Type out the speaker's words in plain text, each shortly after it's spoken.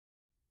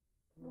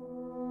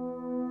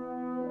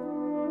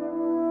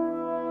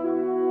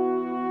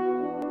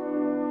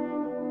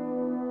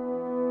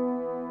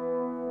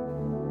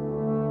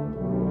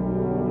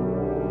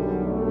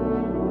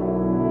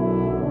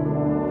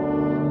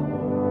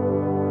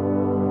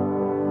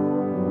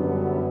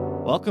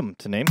Welcome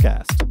to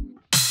NameCast.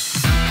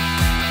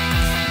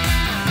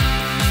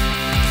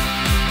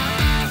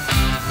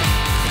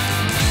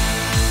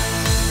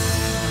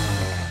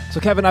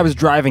 So, Kevin, I was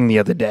driving the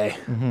other day,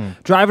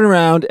 driving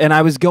around, and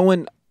I was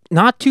going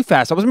not too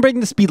fast. I wasn't breaking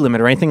the speed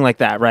limit or anything like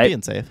that, right?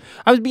 Being safe.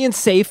 I was being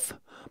safe,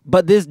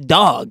 but this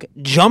dog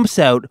jumps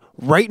out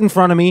right in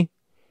front of me,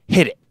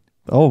 hit it.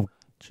 Oh,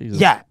 Jesus.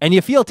 Yeah, and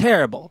you feel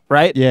terrible,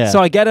 right? Yeah. So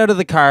I get out of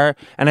the car,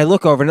 and I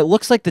look over, and it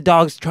looks like the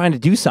dog's trying to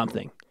do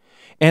something.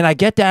 And I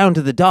get down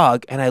to the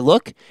dog, and I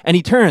look, and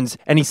he turns,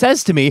 and he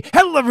says to me,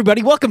 "Hello,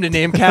 everybody. Welcome to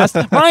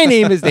NameCast. My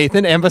name is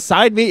Nathan, and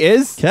beside me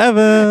is...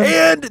 Kevin.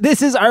 And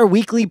this is our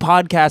weekly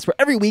podcast where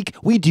every week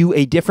we do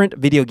a different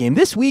video game.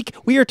 This week,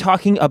 we are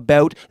talking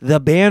about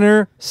the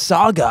Banner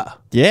Saga.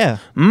 Yeah.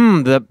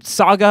 The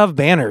saga of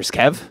banners,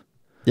 Kev.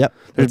 Yep.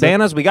 There's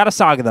banners, we gotta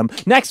saga them.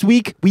 Next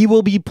week, we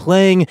will be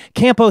playing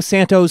Campo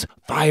Santo's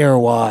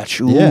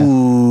Firewatch.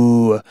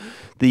 Ooh. Yeah.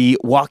 The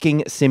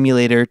walking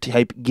simulator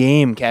type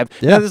game, Kev.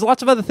 Yeah. Now, there's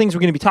lots of other things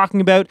we're going to be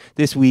talking about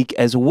this week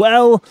as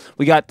well.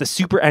 We got the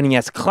Super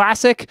NES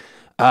Classic.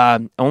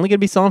 Only going to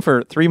be selling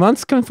for 3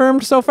 months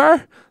confirmed so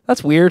far.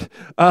 That's weird.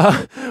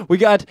 We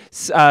got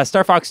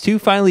Star Fox 2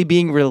 finally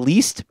being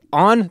released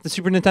on the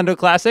Super Nintendo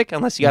Classic,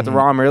 unless you got the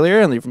ROM earlier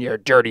and you're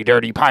a dirty,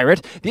 dirty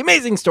pirate. The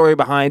amazing story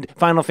behind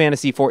Final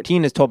Fantasy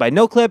XIV is told by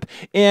NoClip,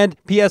 and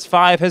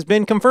PS5 has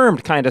been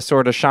confirmed, kind of,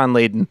 sort of, Sean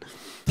Layden.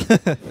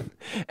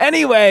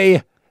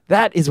 Anyway,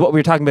 that is what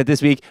we're talking about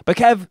this week. But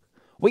Kev,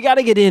 we got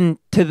to get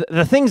into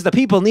the things the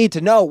people need to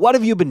know. What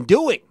have you been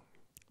doing?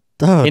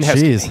 Oh, in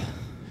jeez.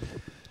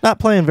 Not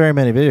playing very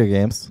many video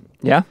games.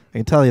 Yeah? I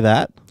can tell you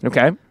that.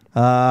 Okay.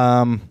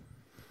 Yeah,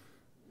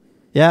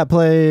 I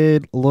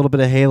played a little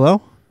bit of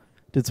Halo.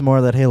 Did some more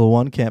of that Halo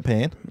 1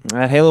 campaign.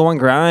 Halo 1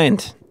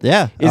 grind.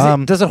 Yeah.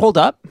 Does it hold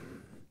up?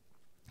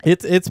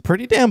 It's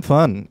pretty damn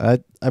fun. I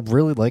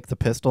really like the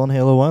pistol in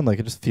Halo 1. Like,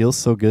 it just feels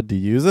so good to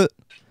use it.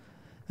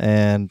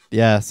 And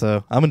yeah,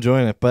 so I'm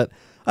enjoying it. But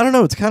I don't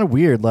know, it's kind of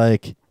weird.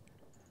 Like,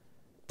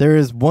 there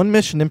is one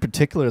mission in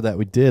particular that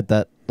we did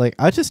that, like,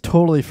 I just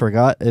totally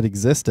forgot it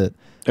existed.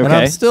 Okay. And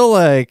I'm still,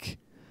 like,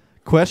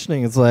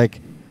 questioning. It's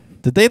like,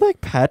 did they, like,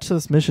 patch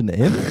this mission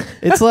in?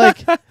 It's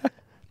like,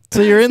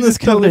 so you're in this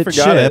totally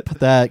coveted ship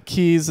that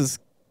Keyes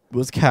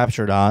was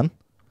captured on,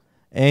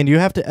 and you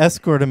have to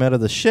escort him out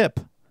of the ship.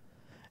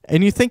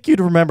 And you think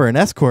you'd remember an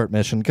escort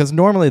mission, because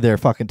normally they're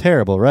fucking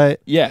terrible, right?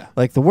 Yeah.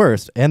 Like the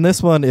worst. And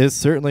this one is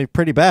certainly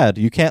pretty bad.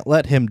 You can't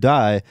let him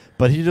die,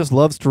 but he just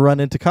loves to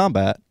run into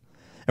combat.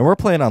 And we're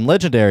playing on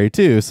Legendary,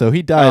 too, so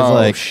he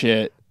dies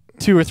shit.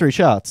 2 or 3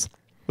 shots,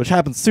 which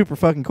happens super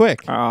fucking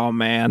quick. Oh,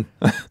 man.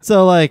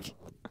 So, like,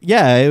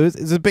 yeah, it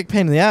was a big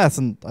pain in the ass,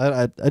 and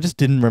I just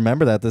didn't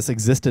remember that this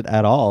existed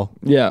at all.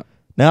 Yeah.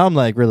 Now I'm,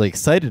 like, really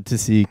excited to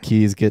see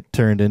Keyes get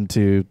turned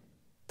into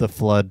the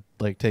Flood,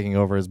 like, taking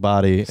over his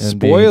body and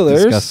Spoilers.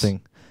 being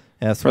disgusting.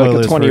 Yeah, For like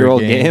a spoilers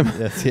 20-year-old game.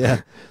 Yes,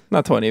 yeah.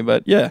 Not 20,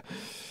 but yeah.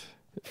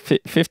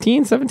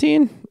 15,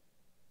 17?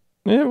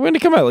 Yeah, when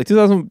did it come out? Like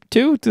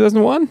 2002,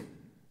 2001?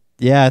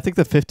 Yeah, I think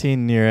the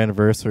 15-year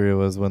anniversary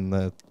was when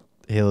the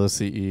Halo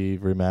CE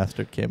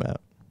remastered came out.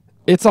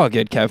 It's all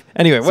good, Kev.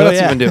 Anyway, what else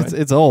have you been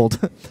doing? It's old.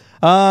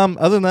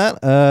 Other than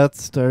that,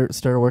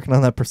 started working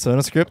on that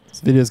Persona script. This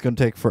video is going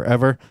to take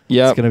forever.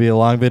 Yep. It's going to be a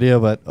long video,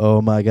 but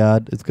oh my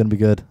god, it's going to be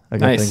good. I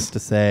got things to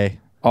say.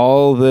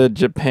 All the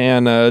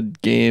Japana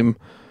game.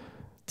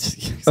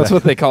 Exactly. That's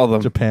what they call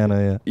them.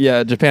 Japana,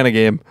 Yeah, Japana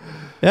game.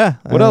 yeah.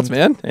 What else,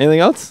 man?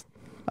 Anything else?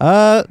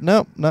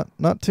 No,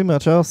 not too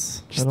much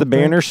else. Just the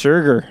Banner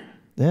Saga.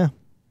 Yeah.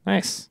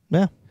 Nice.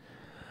 Yeah.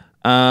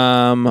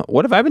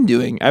 What have I been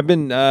doing? I've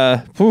been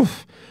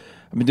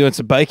doing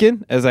some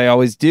biking, as I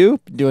always do.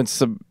 Doing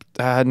some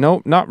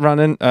not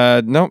running.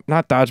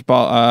 Not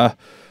dodgeball.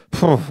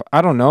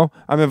 I don't know.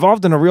 I'm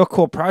involved in a real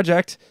cool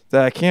project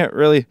that I can't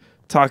really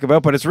talk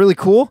about, but it's really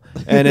cool,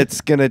 and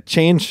it's gonna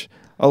change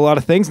a lot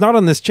of things. Not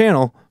on this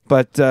channel,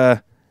 but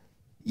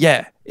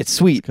yeah, it's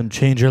sweet. It's gonna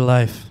change your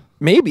life.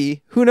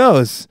 Maybe. Who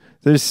knows?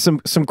 There's some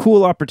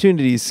cool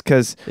opportunities,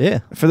 because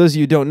for those of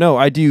you who don't know,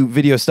 I do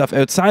video stuff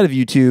outside of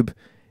YouTube,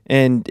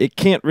 and it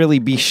can't really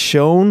be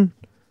shown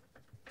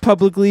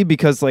publicly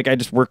because, like, I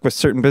just work with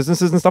certain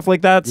businesses and stuff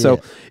like that.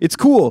 So it's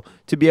cool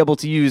to be able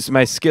to use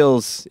my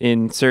skills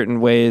in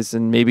certain ways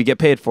and maybe get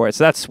paid for it.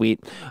 So that's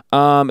sweet.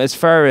 As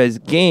far as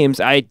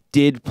games, I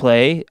did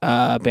play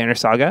Banner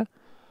Saga.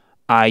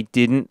 I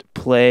didn't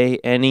play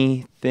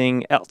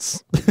anything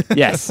else.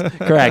 Yes,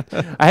 correct.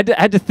 I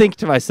had to think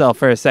to myself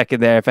for a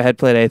second there if I had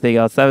played anything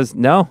else. That was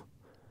no,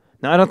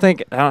 I don't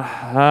think.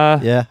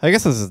 Yeah, I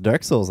guess this is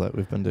Dark Souls that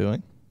we've been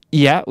doing.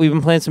 Yeah, we've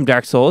been playing some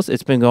Dark Souls.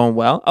 It's been going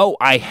well. Oh,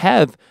 I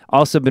have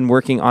also been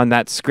working on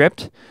that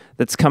script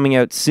that's coming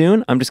out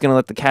soon. I'm just going to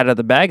let the cat out of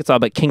the bag. It's all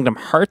about Kingdom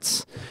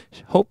Hearts.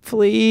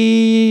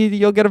 Hopefully,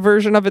 you'll get a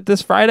version of it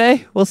this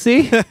Friday. We'll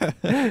see.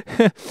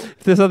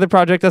 If this other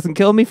project doesn't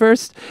kill me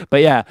first.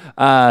 But yeah,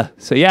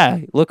 so yeah,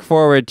 look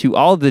forward to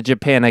all the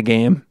Japana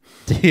game.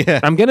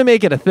 Yeah. I'm going to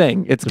make it a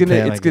thing. It's good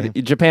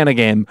Japana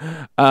game.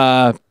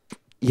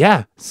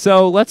 Yeah,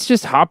 so let's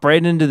just hop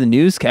right into the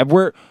news,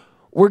 Kev.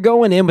 we're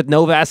going in with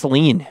no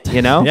Vaseline,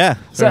 you know? Yeah.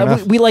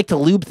 So we like to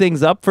lube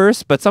things up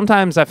first, but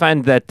sometimes I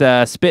find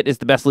that spit is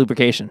the best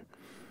lubrication.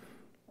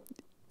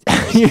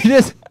 You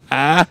just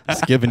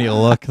giving you a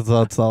look.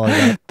 That's all I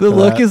got. The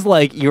look is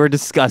like, you're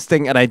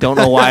disgusting, and I don't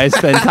know why I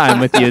spend time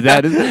with you.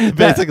 That is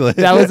basically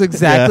that was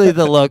exactly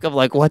the look of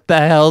like, what the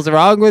hell's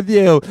wrong with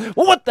you?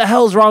 Well, what the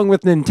hell's wrong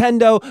with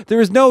Nintendo? There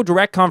is no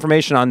direct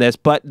confirmation on this,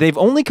 but they've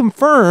only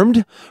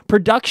confirmed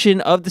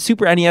production of the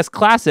Super NES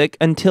Classic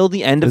until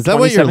the end of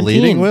 2017. Is that what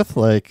you're leading with?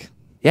 Like,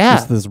 yeah,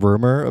 just this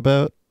rumor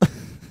about?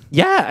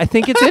 Yeah, I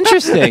think it's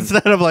interesting.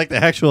 Instead of like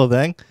the actual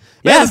thing.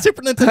 Yeah, man, the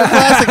Super Nintendo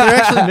Classic, they're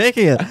actually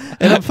making it,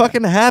 and I'm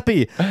fucking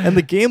happy. And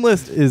the game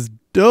list is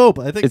dope.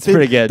 I think it's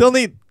pretty good.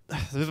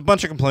 There's a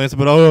bunch of complaints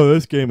about, oh,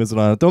 this game isn't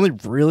on it. The only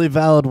really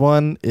valid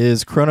one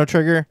is Chrono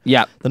Trigger.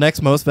 Yeah. The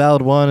next most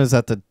valid one is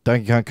that the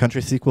Donkey Kong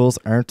Country sequels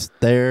aren't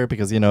there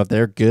because, you know,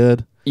 they're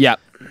good. Yeah.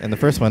 And the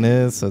first one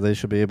is, so they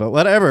should be. But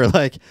whatever.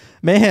 Like,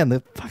 man,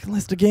 the fucking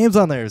list of games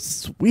on there is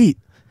sweet.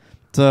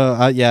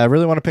 So, yeah, I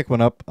really want to pick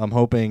one up. I'm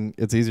hoping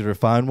it's easier to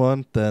find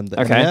one than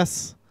the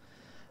NES.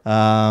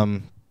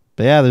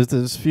 But yeah,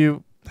 there's a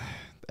few.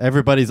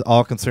 Everybody's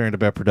all concerned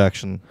about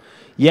production.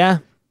 Yeah,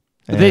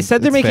 they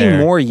said they're making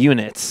more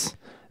units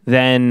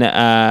than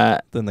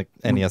the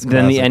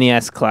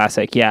NES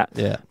Classic. Yeah.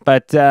 Yeah.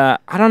 But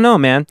I don't know,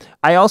 man.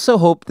 I also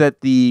hope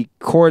that the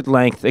cord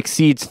length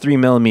exceeds 3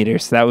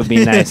 millimeters. That would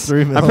be nice.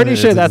 I'm pretty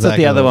sure that's what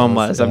the other one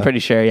was. Yeah. I'm pretty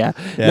sure. Yeah.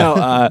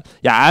 No.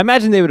 I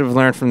imagine they would have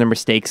learned from their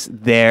mistakes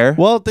there.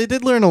 Well, they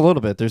did learn a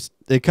little bit.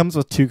 It comes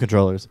with 2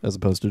 controllers as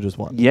opposed to just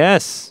one.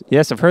 Yes.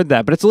 Yes, I've heard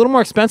that, but it's a little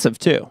more expensive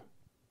too.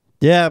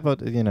 Yeah,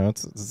 but you know,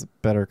 it's a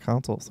better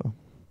console, so.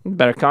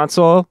 Better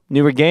console,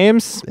 newer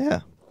games.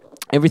 Yeah.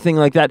 Everything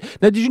like that.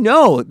 Now, did you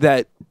know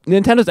that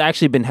Nintendo's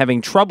actually been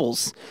having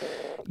troubles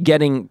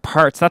getting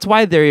parts? That's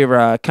why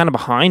they're kind of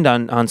behind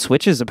on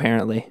Switches,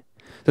 apparently.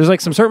 There's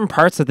like some certain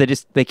parts that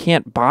they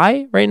can't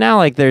buy right now.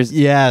 Like there's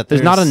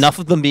not enough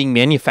of them being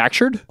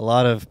manufactured. A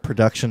lot of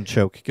production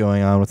choke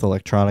going on with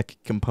electronic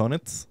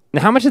components.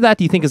 Now, how much of that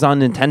do you think is on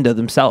Nintendo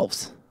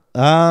themselves?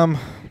 I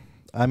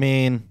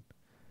mean,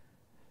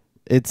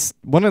 it's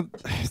one of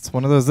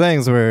those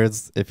things where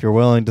if you're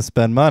willing to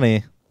spend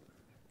money,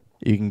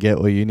 you can get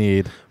what you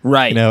need.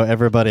 Right. You know,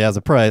 everybody has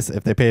a price.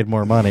 If they paid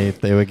more money,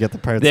 they would get the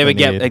parts they would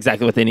get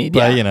exactly what they need.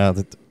 But, you know,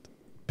 the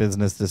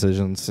business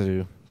decisions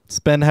to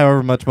spend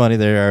however much money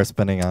they are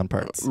spending on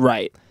parts.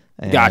 Right.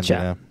 And, gotcha. You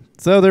know,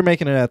 so they're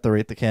making it at the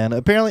rate they can.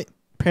 Apparently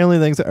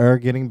things are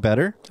getting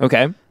better.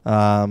 Okay.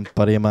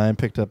 Buddy of mine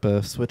picked up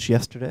a Switch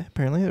yesterday.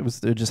 Apparently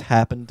it just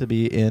happened to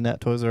be in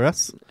at Toys R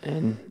Us.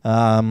 And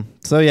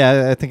so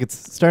yeah, I think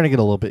it's starting to get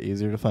a little bit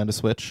easier to find a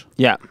Switch.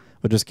 Yeah.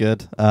 Which is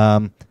good.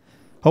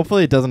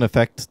 Hopefully it doesn't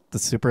affect the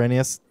Super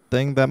NES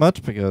thing that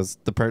much because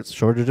the parts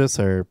shortages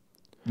are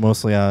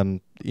mostly on,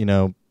 you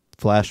know,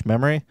 flash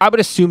memory. I would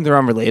assume they're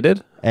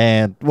unrelated.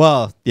 And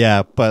well,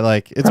 yeah, but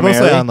like it's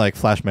mostly on like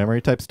flash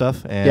memory type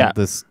stuff. And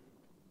this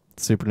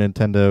Super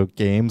Nintendo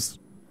games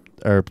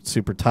are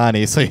super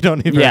tiny, so you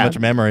don't need very much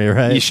memory,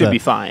 right? You should be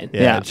fine.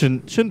 Yeah. It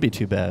shouldn't be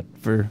too bad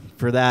for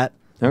that.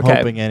 Okay. I'm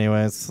hoping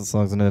anyways, as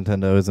long as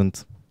Nintendo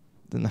isn't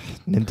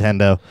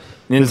Nintendo.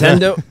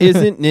 Nintendo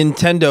isn't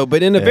Nintendo,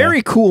 but in a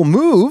very cool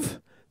move,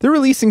 they're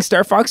releasing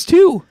Star Fox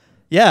 2.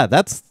 Yeah,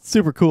 that's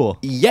super cool.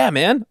 Yeah,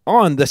 man,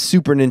 on the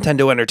Super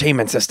Nintendo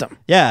Entertainment System.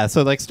 Yeah,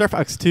 so like Star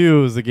Fox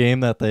 2 is a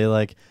game that they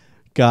like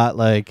got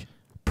like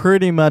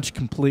pretty much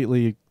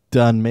completely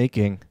done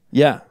making.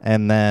 Yeah.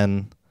 And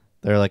then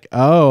they're like,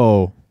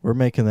 "Oh, we're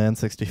making the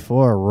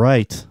N64,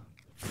 right?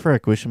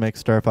 Frick, we should make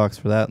Star Fox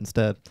for that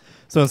instead."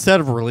 So instead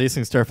of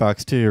releasing Star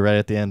Fox 2 right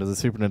at the end of the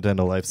Super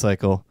Nintendo life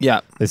cycle,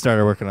 they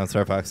started working on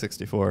Star Fox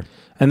 64.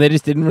 And they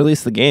just didn't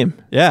release the game.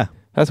 Yeah.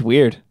 That's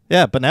weird.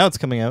 Yeah, but now it's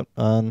coming out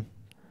on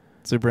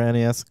Super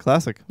NES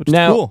Classic, which is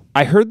now, cool.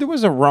 I heard there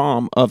was a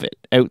ROM of it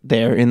out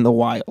there in the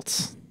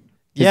wilds.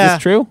 Is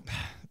this true?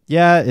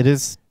 Yeah, it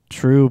is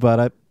true, but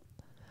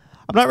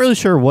I'm not really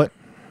sure what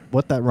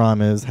that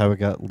ROM is, how it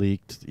got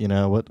leaked, you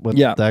know, what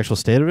the actual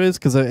state of it is,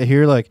 because I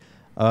hear like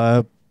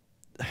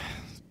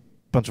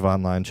bunch of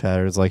online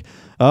chatters like,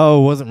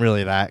 oh, it wasn't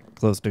really that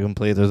close to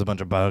complete. There's a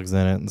bunch of bugs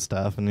in it and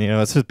stuff. And, you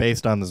know, it's just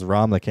based on this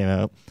ROM that came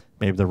out.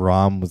 Maybe the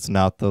ROM was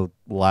not the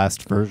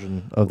last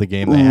version of the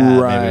game they had.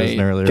 Right. Maybe it was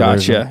an earlier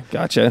version.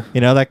 Gotcha. You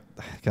know, that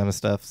kind of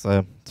stuff.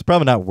 So it's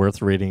probably not worth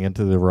reading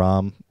into the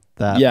ROM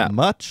that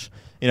much.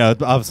 You know,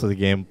 obviously the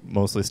game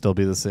mostly still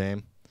be the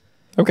same.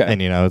 Okay.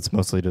 And, you know, it's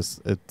mostly just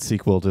a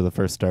sequel to the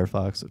first Star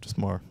Fox, so just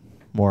more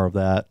of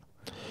that.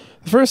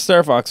 The first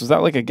Star Fox, was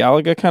that like a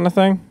Galaga kind of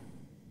thing?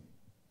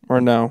 Or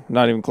no,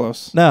 not even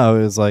close. No,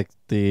 it was like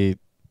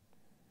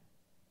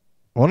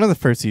one of the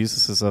first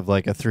uses of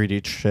like a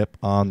 3D chip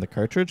on the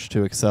cartridge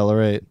to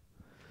accelerate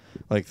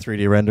like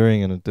 3D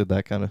rendering, and it did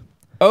that kind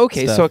of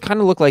stuff. So it kind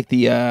of looked like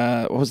the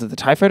what was it, the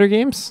TIE Fighter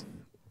games?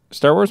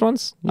 Star Wars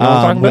ones? You know what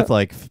I'm talking with about?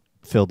 like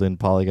filled in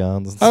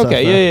polygons and stuff.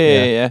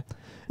 Okay,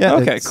 yeah.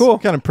 Okay, cool.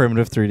 Kind of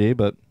primitive 3D,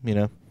 but you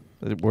know,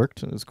 it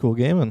worked. It was a cool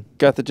game, and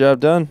got the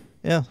job done.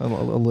 Yeah,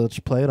 I'll let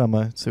you play it on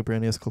my Super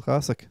NES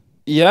Classic.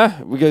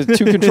 Yeah, we got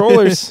 2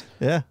 controllers.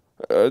 Yeah.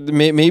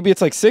 Maybe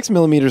it's like 6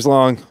 millimeters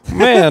long.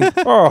 Man,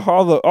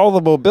 all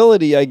the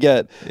mobility I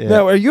get. Yeah.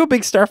 Now, are you a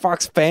big Star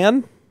Fox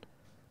fan?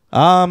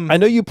 I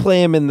know you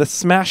play him in the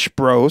Smash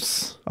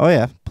Bros. Oh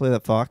yeah, play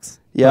that Fox.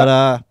 Yeah.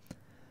 But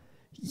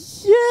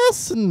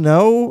yes and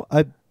no.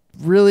 I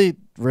really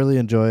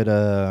enjoyed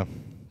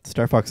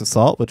Star Fox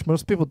Assault, which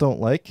most people don't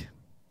like.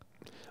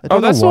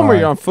 That's the one where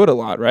you're on foot a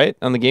lot, right?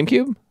 On the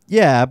GameCube?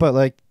 Yeah, but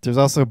like there's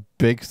also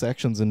big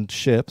sections in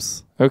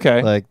ships.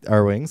 Okay. Like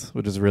R-Wings,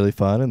 which is really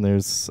fun, and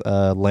there's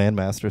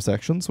Landmaster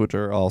sections, which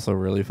are also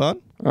really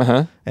fun.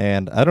 Uh-huh.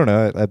 And I don't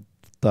know, I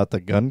thought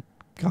the gun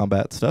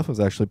combat stuff was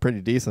actually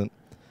pretty decent.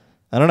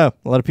 I don't know.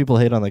 A lot of people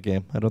hate on that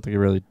game. I don't think it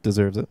really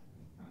deserves it.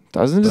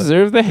 Doesn't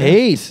deserve the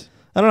hate.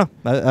 I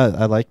don't know.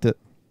 I liked it.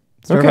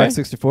 Star Fox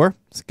 64.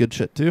 It's good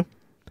shit too.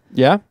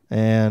 Yeah.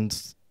 And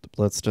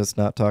let's just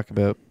not talk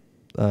about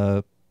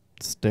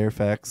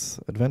Stairfax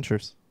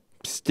Adventures.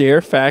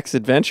 Stairfax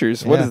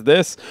Adventures. What is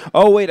this?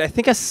 Oh wait, I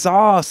think I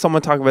saw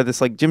someone talk about this,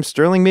 like Jim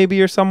Sterling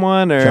maybe or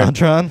someone, or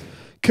JonTron.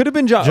 Could have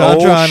been John.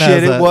 JonTron. Oh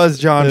shit, it was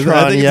JonTron.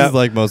 I think it's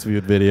like most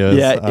viewed videos.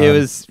 Yeah, it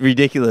was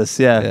ridiculous.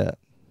 Yeah.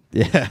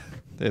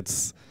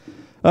 It's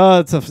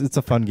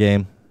a fun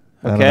game.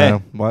 Okay. I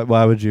don't know.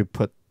 Why would you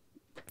put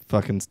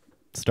fucking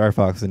Star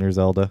Fox in your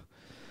Zelda?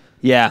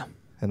 Yeah.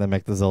 And then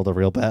make the Zelda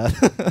real bad.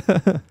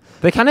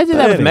 They kind of did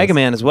that with Mega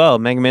Man as well.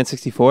 Mega Man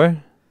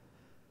 64.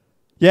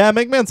 Yeah,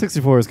 Mega Man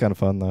 64 was kind of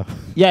fun though.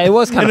 Yeah, it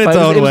was kind of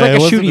fun. It was like a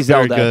shooty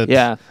Zelda.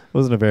 Yeah. It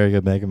wasn't a very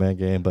good Mega Man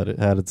game, but it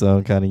had its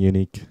own kind of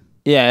unique.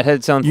 Yeah, it had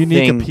its own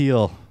unique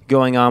appeal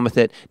going on with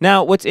it.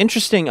 Now, what's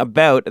interesting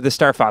about the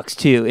Star Fox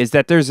 2 is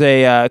that there's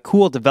a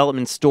cool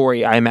development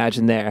story, I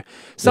imagine, there.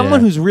 Someone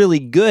who's really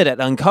good at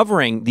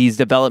uncovering these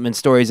development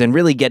stories and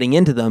really getting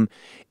into them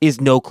is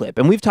NoClip.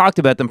 And we've talked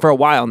about them for a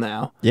while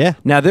now. Yeah.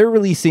 Now, they're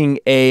releasing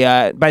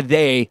a, by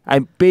they, I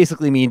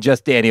basically mean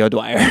just Danny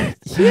O'Dwyer.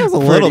 He has a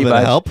little bit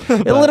of help. A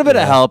little bit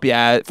of help,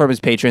 from his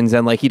patrons.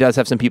 And like he does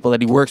have some people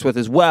that he works with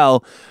as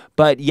well.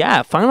 But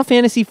yeah, Final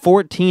Fantasy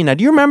 14. Now,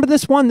 do you remember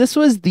this one? This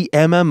was the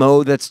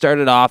MMO that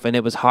started off and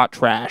it was hot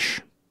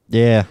trash.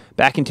 Yeah.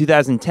 Back in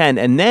 2010.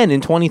 And then in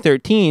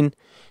 2013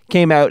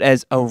 came out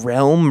as A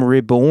Realm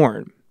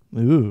Reborn.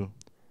 Ooh.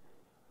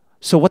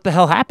 So what the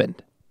hell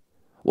happened?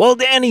 Well,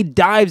 Danny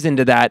dives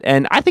into that,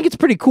 and I think it's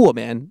pretty cool,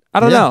 man. I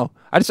don't know.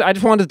 I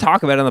just wanted to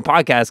talk about it on the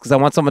podcast because I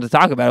want someone to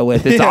talk about it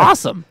with. It's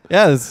awesome.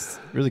 Yeah, it's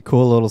a really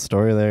cool little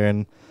story there.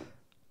 And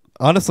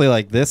honestly,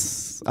 like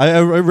this, I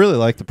really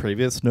like the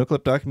previous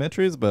NoClip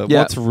documentaries, but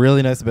what's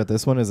really nice about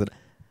this one is it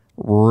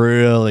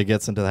really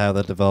gets into how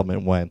the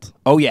development went.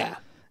 Oh, yeah.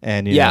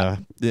 And, you know,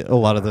 a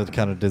lot of the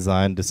kind of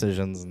design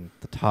decisions and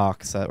the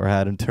talks that were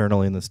had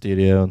internally in the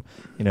studio and,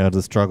 you know,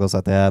 the struggles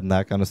that they had and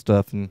that kind of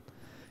stuff. And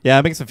yeah,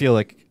 it makes it feel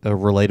like a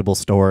relatable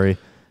story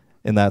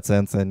in that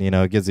sense. And, you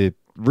know, it gives you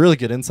really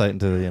good insight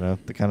into, you know,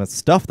 the kind of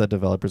stuff that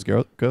developers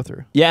go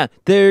through. Yeah,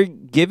 they're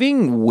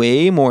giving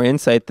way more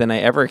insight than I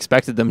ever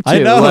expected them to. I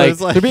know. Like,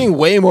 they're being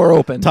way more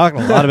open.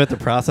 Talking a lot about the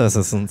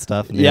processes and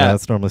stuff. And, yeah,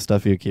 that's normally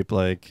stuff you keep,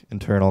 like,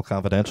 internal,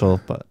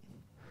 confidential, but...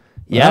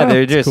 Yeah,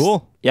 they're just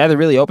cool. Yeah, they're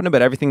really open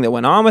about everything that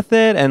went on with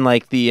it, and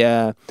like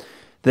the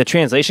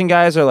translation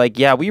guys are like,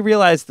 yeah, we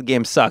realized the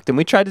game sucked, and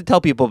we tried to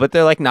tell people, but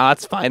they're like, nah,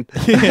 it's fine.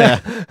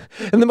 Yeah.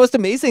 And the most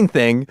amazing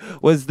thing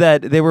was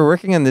that they were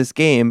working on this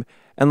game,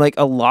 and like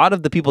a lot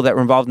of the people that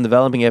were involved in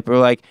developing it were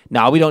like,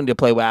 nah, we don't need to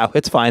play WoW,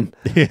 it's fine.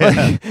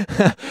 Yeah.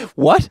 Like,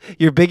 what?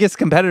 Your biggest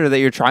competitor that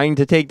you're trying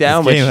to take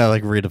down? This game that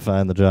like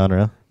redefined the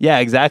genre. Yeah,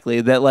 exactly.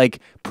 That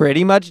like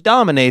pretty much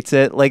dominates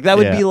it. Like that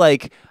would be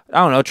like, I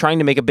don't know, trying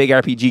to make a big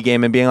RPG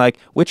game and being like,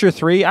 Witcher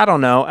 3, I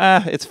don't know,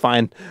 it's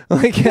fine.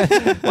 Like,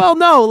 well,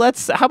 no,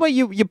 how about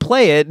you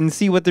play it and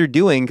see what they're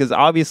doing, because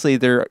obviously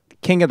they're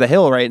king of the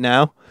hill right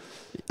now.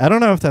 I don't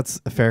know if that's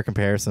a fair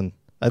comparison.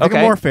 I think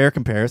a more fair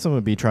comparison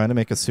would be trying to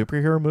make a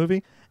superhero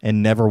movie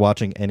and never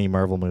watching any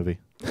Marvel movie.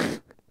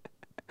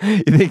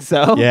 You think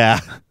so?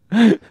 Yeah.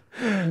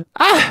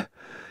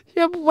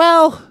 Yeah,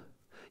 well,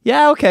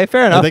 yeah, okay,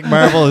 fair enough. I think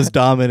Marvel is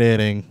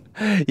dominating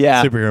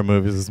yeah, superhero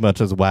movies as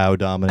much as WoW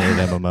dominated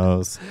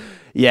MMOs.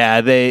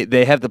 Yeah,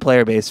 they have the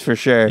player base for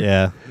sure.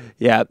 Yeah.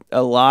 Yeah,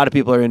 a lot of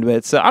people are into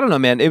it. So I don't know,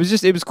 man. It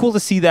was cool to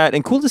see that,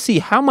 and cool to see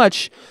how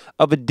much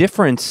of a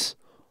difference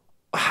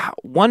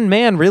one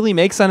man really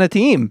makes on a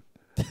team.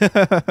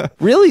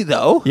 Really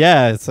though.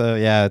 Yeah, it's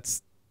a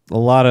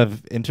lot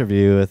of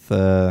interview with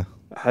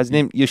his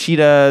name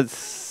Yoshida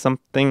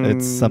something.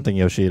 It's something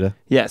Yoshida.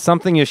 Yeah,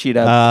 something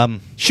Yoshida.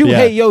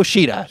 Shuhei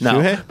Yoshida. No,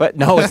 Shuhei? But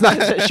no, it's not.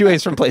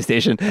 Shuhei's from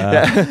PlayStation.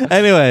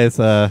 Anyways,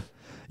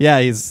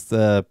 he's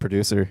the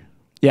producer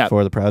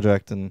for the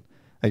project, and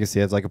I guess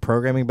he has like a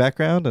programming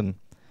background, and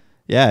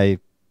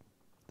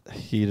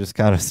he just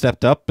kind of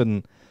stepped up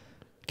and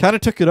kind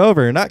of took it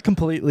over, not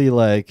completely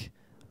like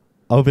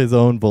of his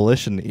own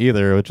volition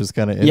either, which is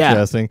kind of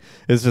interesting.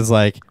 It's just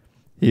like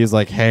he was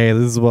like, hey,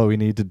 this is what we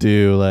need to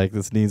do, like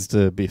this needs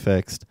to be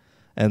fixed.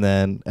 And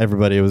then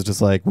everybody was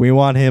just like, we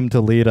want him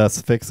to lead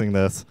us fixing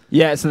this.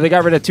 Yeah, so they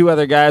got rid of 2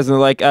 other guys, and they're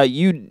like,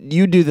 you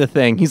do the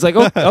thing. He's like,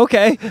 oh,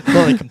 okay.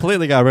 Well, they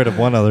completely got rid of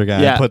one other guy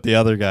and put the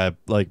other guy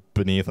like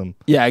beneath him.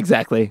 Yeah,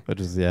 exactly. Which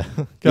is,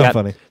 kind of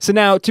funny. So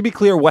now, to be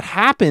clear, what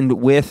happened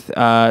with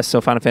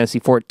Final Fantasy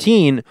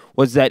 14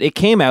 was that it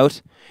came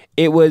out,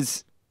 it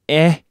was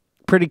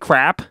pretty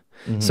crap.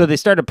 So they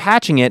started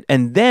patching it,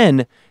 and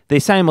then they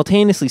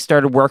simultaneously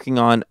started working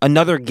on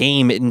another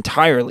game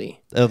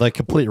entirely. Like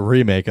complete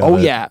remake of it. Oh,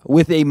 yeah,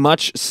 with a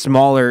much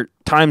smaller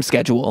time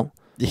schedule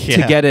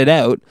to get it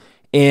out.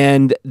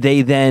 And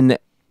they then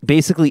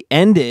basically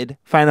ended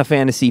Final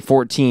Fantasy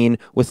 14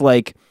 with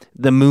like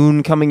the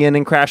moon coming in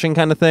and crashing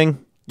kind of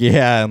thing.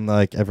 Yeah, and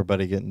like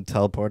everybody getting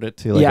teleported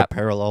to like a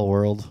parallel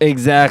world.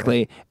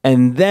 Exactly.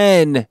 And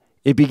then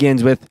it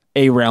begins with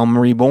A Realm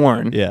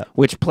Reborn,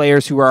 which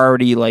players who are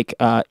already like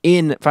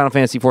in Final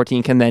Fantasy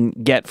 14 can then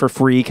get for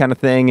free kind of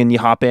thing, and you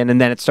hop in,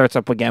 and then it starts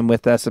up again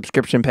with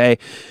subscription pay.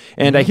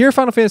 And I hear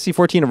Final Fantasy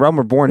 14 A Realm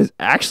Reborn is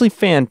actually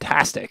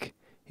fantastic,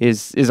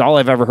 is all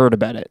I've ever heard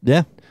about it.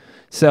 Yeah.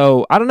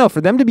 So, I don't know,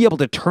 for them to be able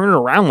to turn it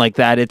around like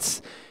that,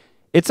 it's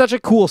such a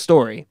cool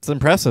story. It's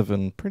impressive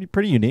and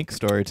pretty unique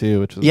story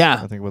too, which is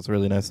I think what's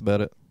really nice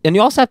about it. And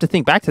you also have to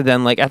think back to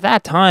then, like at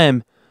that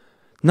time,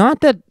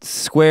 not that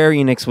Square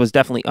Enix was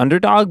definitely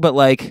underdog, but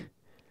like,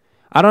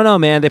 I don't know,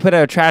 man. They put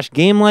out a trash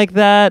game like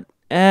that.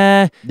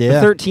 The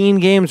 13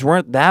 games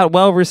weren't that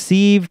well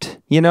received.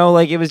 You know,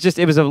 like it was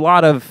a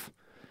lot of,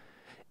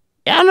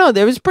 I don't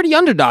know, it was pretty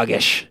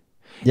underdogish.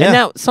 Yeah. And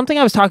now, something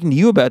I was talking to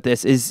you about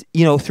this is,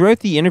 you know,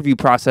 throughout the interview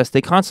process,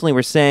 they constantly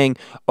were saying,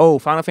 oh,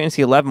 Final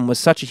Fantasy 11 was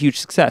such a huge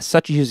success.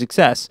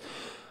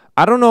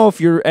 I don't know if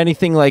you're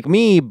anything like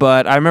me,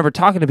 but I remember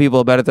talking to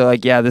people about it. They're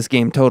like, yeah, this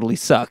game totally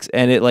sucks.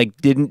 And it like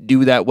didn't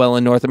do that well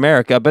in North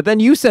America. But then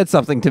you said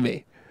something to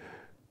me.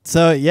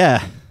 So,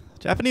 yeah,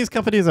 Japanese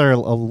companies are a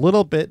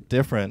little bit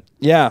different.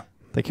 Yeah.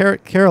 They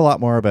care a lot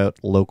more about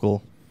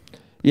local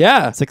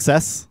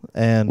success.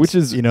 And, which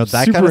is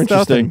that super kind of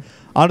stuff. Interesting. And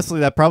honestly,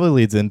 that probably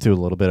leads into a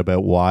little bit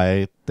about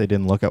why they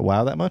didn't look at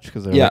WoW that much.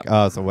 Because they're like,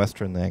 oh, it's a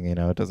Western thing.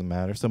 It doesn't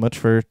matter so much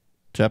for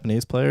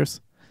Japanese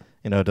players.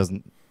 It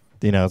doesn't.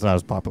 It's not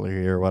as popular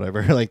here or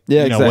whatever.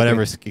 Exactly.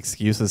 Whatever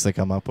excuses they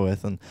come up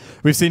with. And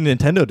we've seen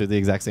Nintendo do the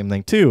exact same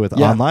thing, too, with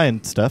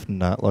online stuff,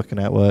 not looking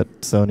at what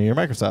Sony or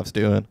Microsoft's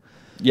doing.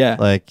 Yeah.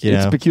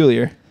 It's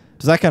peculiar.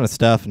 Just that kind of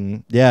stuff.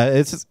 And,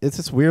 it's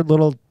this weird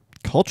little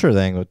culture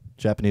thing with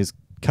Japanese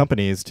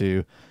companies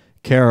to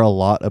care a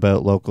lot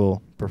about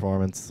local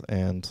performance.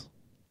 And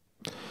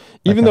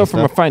even though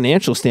from a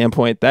financial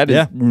standpoint, that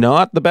is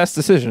not the best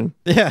decision.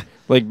 Yeah.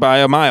 Like, by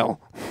a mile.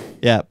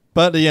 Yeah.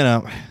 But,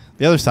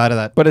 the other side of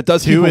that, but it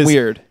does keep them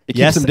weird. It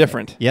keeps them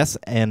different. Yes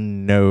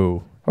and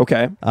no.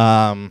 Okay.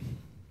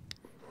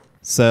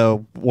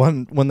 So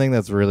one thing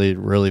that's really,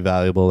 really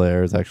valuable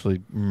there is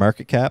actually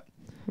market cap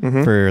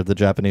for the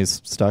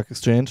Japanese stock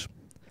exchange.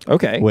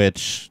 Okay.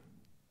 Which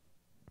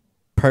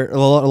a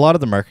lot of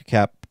the market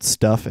cap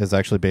stuff is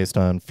actually based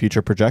on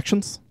future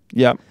projections.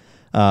 Yep.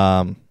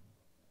 And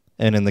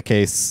in the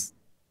case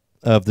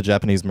of the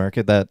Japanese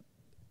market, that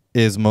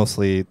is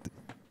mostly,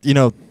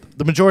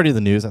 the majority of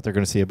the news that they're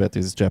going to see about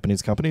these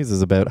Japanese companies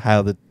is about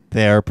how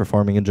they are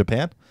performing in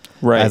Japan,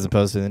 as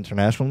opposed to the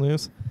international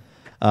news.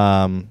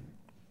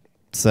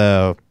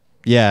 So,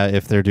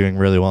 if they're doing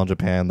really well in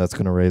Japan, that's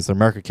going to raise their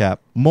market cap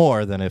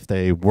more than if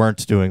they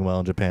weren't doing well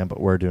in Japan but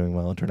were doing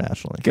well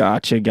internationally.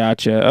 Gotcha.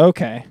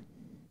 Okay.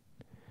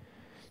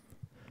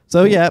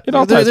 So, there's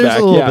back,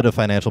 a little bit of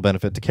financial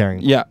benefit to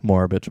caring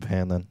more about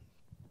Japan than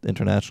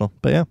international.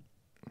 But,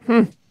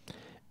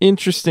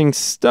 Interesting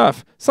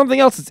stuff. Something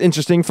else that's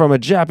interesting from a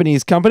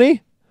Japanese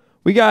company.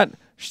 We got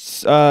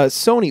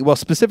Sony, well,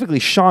 specifically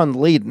Sean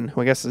Layden, who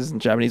I guess isn't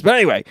Japanese. But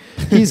anyway,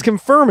 he's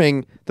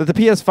confirming that the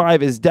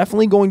PS5 is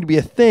definitely going to be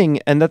a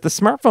thing and that the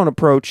smartphone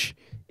approach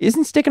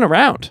isn't sticking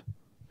around.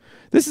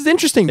 This is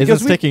interesting. Isn't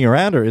sticking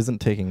around or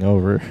isn't taking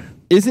over?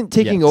 Isn't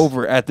taking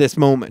over at this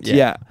moment.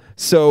 Yeah.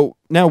 So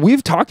now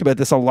we've talked about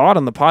this a lot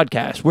on the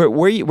podcast. Where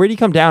do you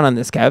come down on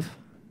this, Kev?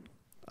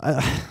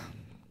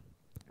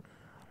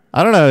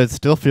 I don't know. It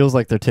still feels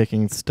like they're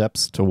taking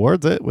steps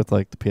towards it with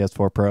like the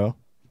PS4 Pro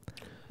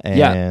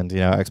and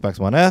Xbox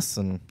One S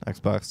and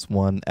Xbox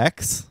One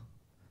X.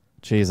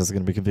 Jeez, that's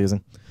going to be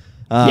confusing.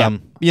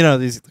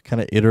 These kind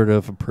of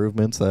iterative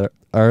improvements that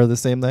are the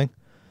same thing.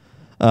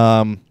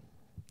 I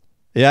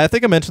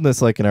think I mentioned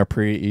this like in our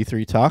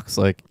pre-E3 talks.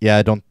 Like,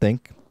 I don't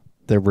think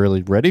they're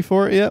really ready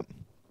for it yet.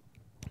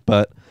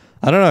 But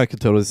I don't know. I could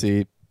totally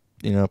see,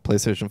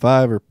 PlayStation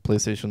 5 or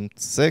PlayStation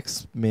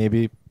 6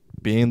 maybe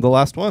being the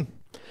last one.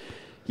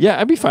 Yeah,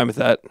 I'd be fine with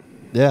that.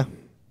 Yeah.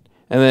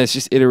 And then it's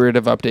just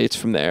iterative updates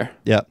from there.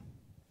 Yeah.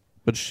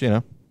 Which,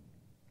 I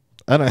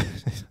don't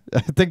I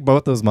think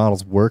both those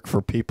models work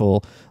for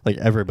people, like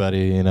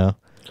everybody,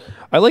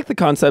 I like the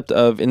concept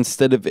of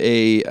instead of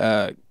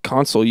a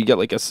console, you get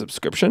like a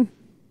subscription.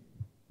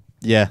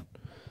 Yeah.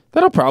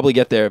 That'll probably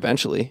get there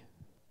eventually.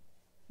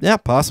 Yeah,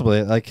 possibly.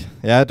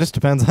 It just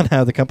depends on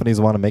how the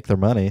companies want to make their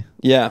money.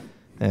 Yeah.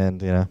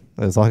 And,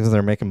 as long as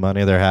they're making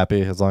money, they're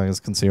happy. As long as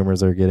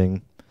consumers are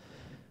getting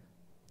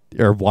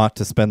or want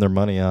to spend their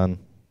money on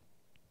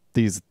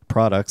these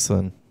products,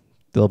 then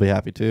they'll be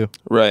happy too.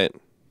 Right.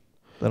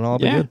 Then all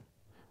be good.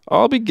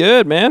 All be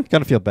good, man.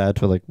 Kind of feel bad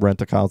to like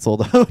rent a console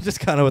though, just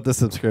kind of what the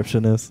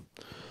subscription is.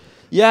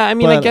 Yeah, I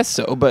mean, I guess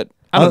so, but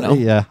I don't know.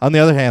 Yeah. On the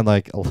other hand,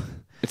 like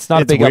it's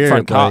not a big weird,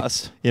 upfront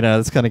cost.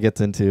 This kind of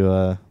gets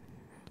into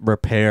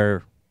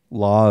repair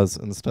laws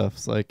and stuff.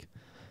 It's like,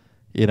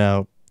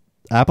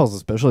 Apple's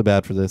especially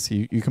bad for this.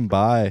 You can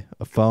buy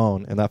a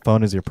phone and that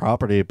phone is your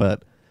property,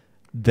 but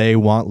they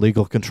want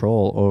legal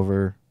control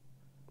over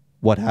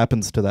what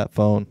happens to that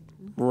phone.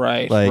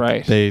 Right,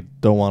 right. They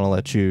don't want to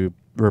let you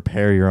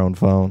repair your own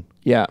phone.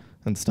 Yeah.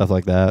 And stuff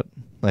like that.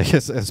 Like,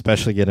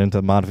 especially get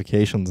into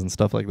modifications and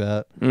stuff like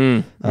that.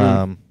 And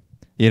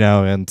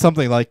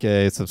something like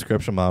a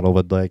subscription model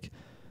would, like,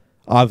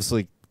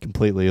 obviously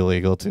completely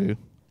illegal to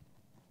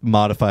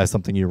modify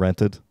something you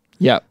rented.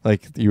 Yeah.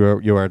 Like,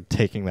 you are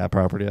taking that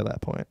property at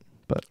that point.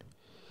 But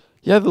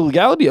yeah, the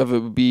legality of it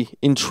would be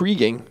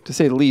intriguing, to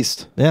say the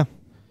least. Yeah.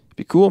 It'd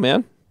be cool,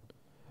 man.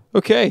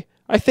 Okay.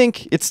 I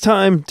think it's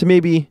time to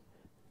maybe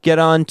get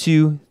on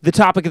to the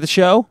topic of the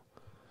show.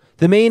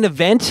 The main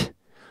event.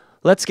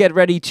 Let's get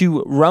ready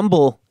to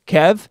rumble,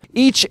 Kev.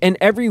 Each and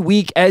every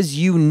week, as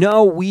you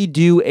know, we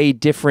do a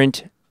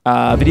different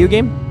video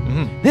game.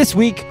 Mm-hmm. This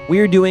week, we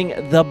are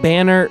doing the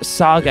Banner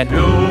Saga.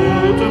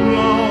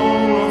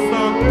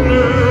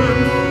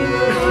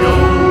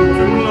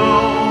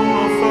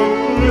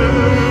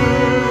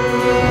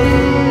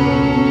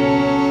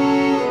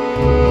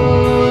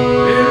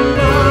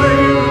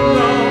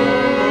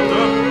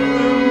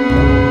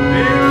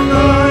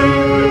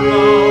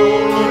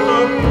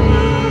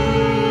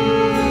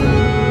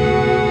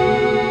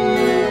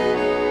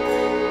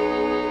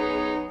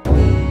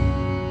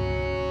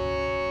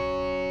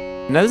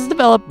 Now, this is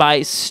developed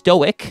by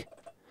Stoic.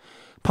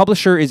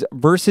 Publisher is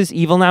Versus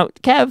Evil. Now,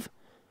 Kev,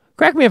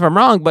 correct me if I'm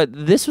wrong, but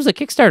this was a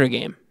Kickstarter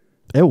game.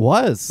 It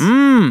was. It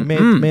made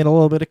a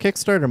little bit of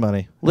Kickstarter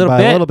money.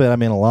 By a little bit, I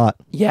mean a lot.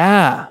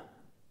 Yeah.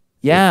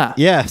 Yeah.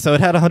 Yeah, so it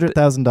had a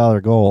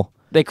 $100,000 goal.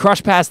 They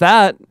crushed past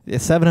that.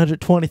 It's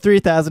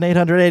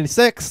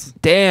 723,886.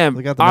 Damn.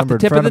 We got the off number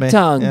the tip in front of the me.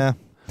 tongue. Yeah.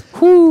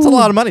 Whew. It's a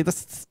lot of money.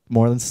 That's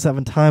more than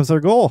 7 times their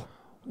goal.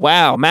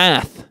 Wow,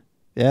 math.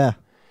 Yeah.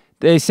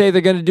 They say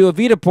they're going to do a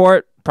Vita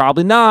port.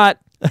 Probably not,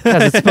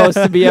 because it's supposed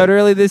to be out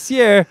early this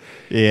year.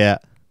 Yeah.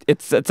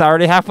 It's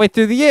already halfway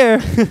through the year.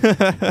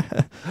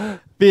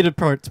 Vita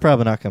port's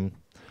probably not coming.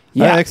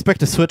 Yeah. I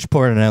expect a Switch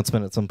port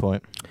announcement at some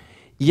point.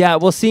 Yeah,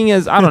 well, seeing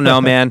as, I don't know,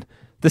 man.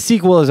 The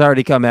sequel has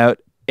already come out,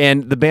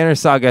 and the Banner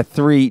Saga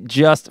 3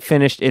 just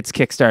finished its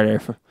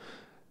Kickstarter.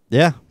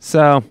 Yeah.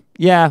 So,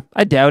 yeah,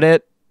 I doubt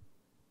it.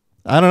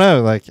 I don't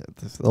know. Like,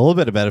 there's a little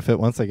bit of benefit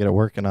once they get it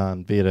working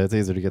on Vita. It's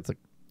easier to get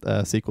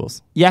the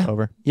sequels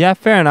over. Yeah,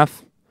 fair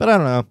enough. But I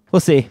don't know.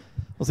 We'll see.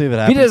 We'll see if it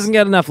happens. Vita doesn't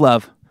get enough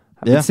love.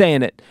 I've been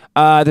saying it.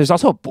 There's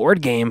also a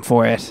board game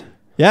for it.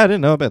 Yeah, I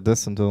didn't know about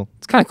this until...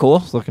 It's kind of cool.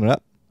 Just looking it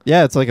up.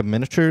 Yeah, it's like a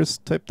miniatures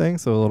type thing,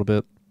 so a little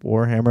bit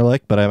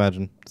Warhammer-like, but I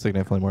imagine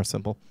significantly more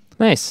simple.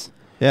 Nice.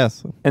 Yeah.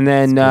 So and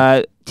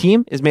then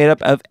team is made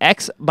up of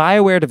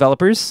ex-Bioware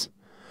developers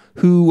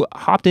who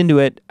hopped into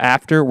it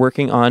after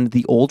working on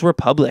The Old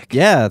Republic.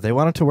 Yeah, they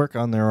wanted to work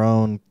on their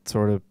own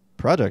sort of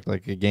project,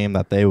 like a game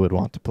that they would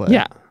want to play.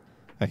 Yeah.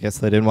 I guess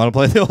they didn't want to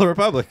play The Old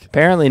Republic.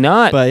 Apparently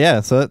not. But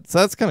yeah, so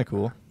that's kind of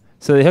cool.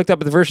 So they hooked up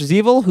with Versus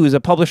Evil, who's a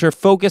publisher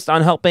focused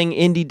on helping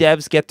indie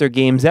devs get their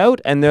games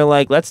out, and they're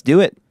like, let's do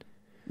it.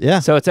 Yeah.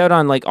 So it's out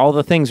on like all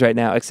the things right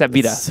now, except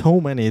Vita. So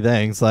many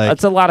things. Like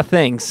that's a lot of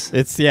things.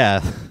 It's,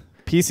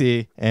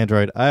 PC,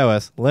 Android,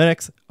 iOS,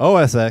 Linux,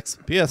 OS X,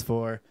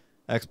 PS4,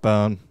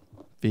 XBONE,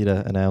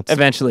 Vita announced.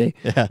 Eventually.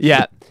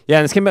 Yeah.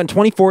 And this came out in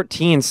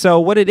 2014. So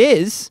what it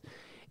is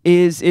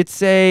it's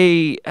it's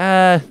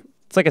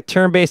like a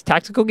turn-based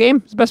tactical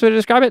game. Is the best way to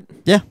describe it.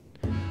 Yeah.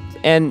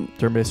 And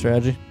turn-based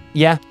strategy.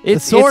 Yeah,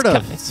 it's sort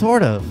of.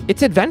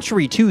 It's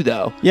adventure-y too,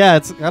 though. Yeah,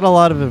 it's got a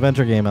lot of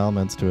adventure game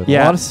elements to it.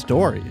 Yeah. A lot of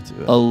story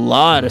to it. A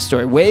lot of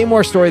story. Way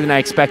more story than I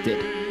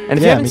expected. And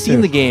if you haven't seen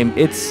the game,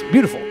 it's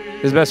beautiful.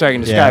 Is the best way I can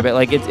describe it.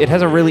 Like it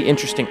has a really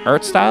interesting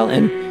art style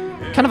and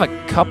kind of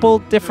a couple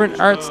different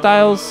art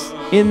styles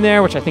in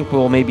there, which I think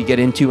we'll maybe get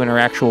into in our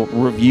actual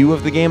review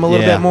of the game a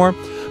little bit more.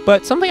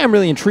 But something I'm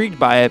really intrigued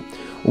by it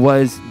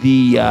was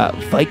the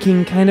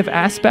Viking kind of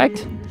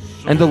aspect,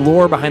 and the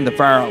lore behind the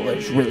Varl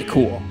is really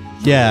cool.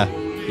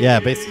 Yeah,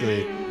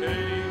 basically,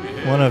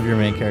 one of your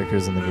main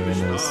characters in the game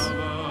is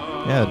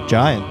a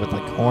giant with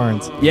like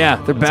horns. Yeah,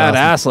 they're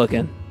badass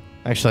looking.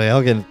 Actually,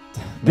 I'll get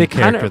the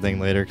character thing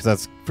later because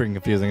that's freaking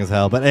confusing as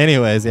hell. But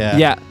anyways,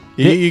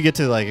 you get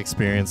to like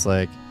experience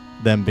like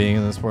them being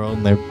in this world,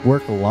 and they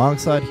work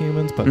alongside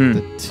humans, but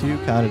the two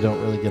kind of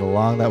don't really get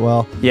along that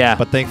well. Yeah.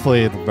 But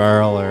thankfully, the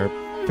Varl are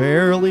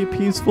fairly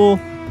peaceful.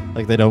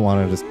 Like they don't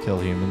want to just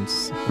kill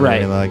humans, or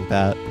anything like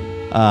that.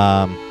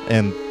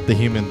 And the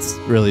humans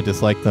really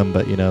dislike them,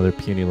 but they're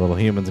puny little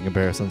humans in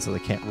comparison, so they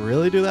can't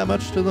really do that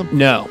much to them.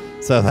 No.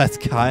 So that's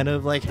kind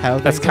of like how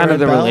that's kind of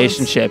the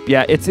relationship.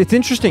 Yeah, it's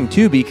interesting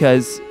too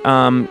because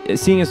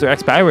seeing as they're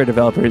ex-Bioware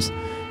developers,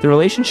 the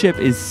relationship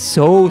is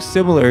so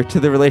similar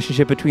to the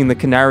relationship between the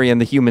Canary and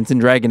the humans in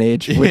Dragon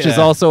Age, which is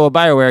also a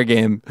BioWare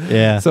game.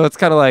 Yeah. So it's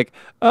kind of like,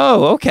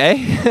 oh, okay.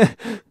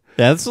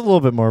 Yeah, this is a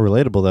little bit more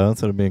relatable though,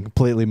 instead of being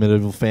completely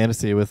medieval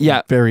fantasy with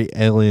very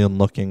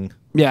alien-looking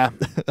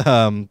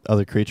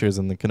other creatures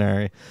in the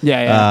Canary.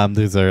 Yeah.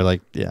 These are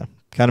like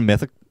kind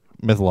of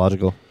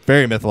mythological,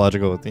 very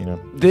mythological. With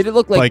they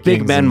look like Vikings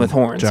big men with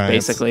horns, giants.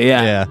 basically.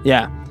 Yeah.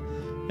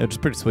 Which is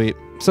pretty sweet.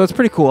 So it's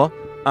pretty cool.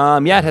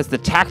 It has the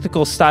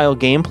tactical style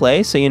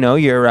gameplay. So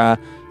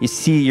you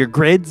see your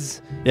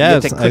grids. Yeah,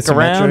 you get to click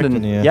around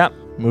and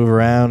move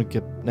around,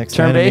 get next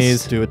to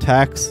enemies, do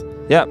attacks.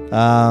 Yep.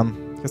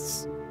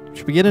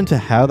 Should we get into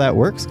how that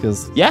works?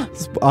 Because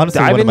it's honestly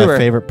Dive one of my into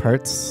favorite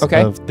parts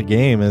of the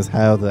game is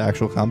how the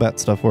actual combat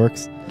stuff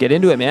works. Get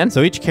into it, man.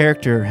 So each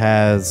character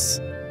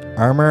has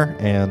armor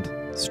and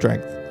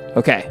strength.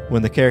 Okay.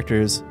 When the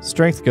character's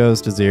strength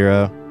goes to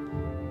 0,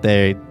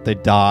 they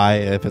die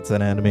if it's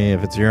an enemy.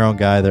 If it's your own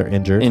guy, they're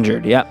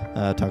injured.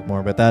 Talk more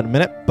about that in a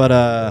minute.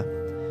 But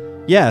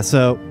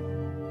so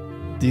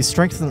these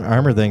strength and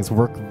armor things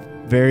work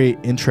very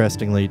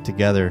interestingly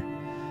together.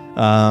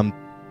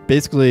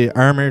 Basically,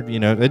 armor,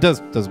 it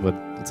does what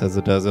it says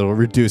it does. It'll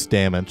reduce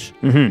damage.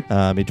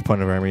 Mm-hmm. Each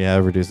point of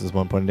armor, reduces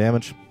 1 point of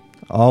damage.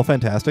 All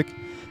fantastic.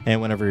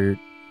 And whenever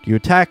you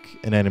attack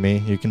an enemy,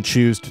 you can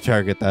choose to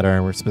target that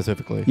armor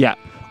specifically. Yeah.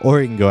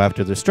 Or you can go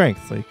after their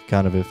strength, like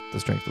kind of if the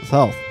strength was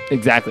health.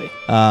 Exactly.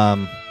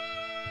 So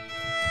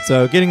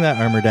getting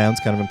that armor down is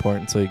kind of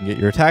important so you can get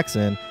your attacks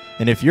in.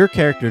 And if your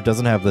character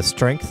doesn't have the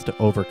strength to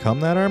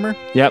overcome that armor,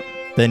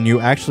 then you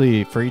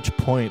actually, for each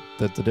point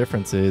that the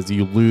difference is,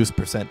 you lose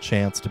 %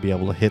 chance to be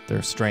able to hit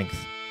their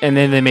strength. And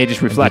then they may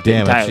just reflect it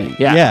entirely.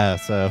 Yeah,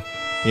 so,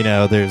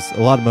 there's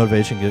a lot of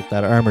motivation to get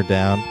that armor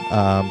down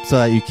so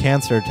that you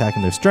can start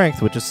attacking their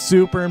strength, which is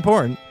super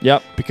important.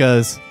 Yep.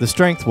 Because the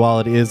strength, while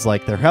it is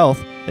like their health,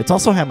 it's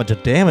also how much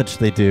damage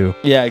they do.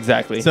 Yeah,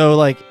 exactly. So,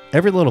 like,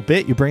 every little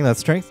bit you bring that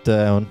strength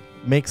down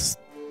makes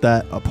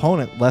that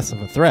opponent less of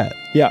a threat.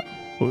 Yeah.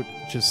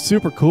 Which is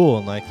super cool.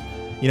 And, like,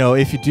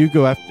 if you do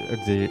go after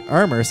the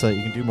armor so that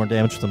you can do more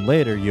damage to them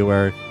later, you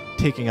are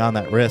taking on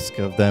that risk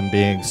of them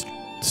being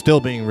still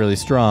being really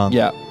strong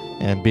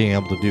and being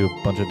able to do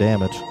a bunch of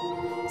damage.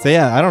 So,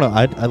 I don't know.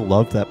 I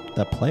loved that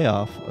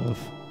playoff of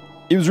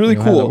it was really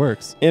cool. How that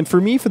works. And for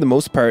me, for the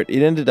most part,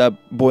 it ended up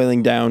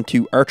boiling down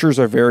to archers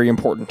are very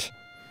important.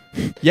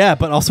 Yeah,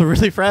 but also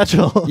really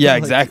fragile. Yeah,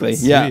 exactly.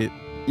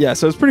 Yeah,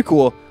 so it's pretty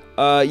cool.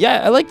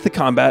 I liked the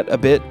combat a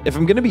bit. If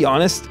I'm going to be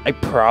honest, I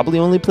probably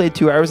only played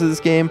 2 hours of this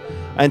game.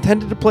 I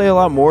intended to play a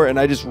lot more, and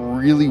I just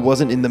really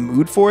wasn't in the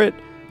mood for it.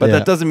 But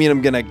that doesn't mean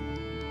I'm going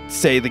to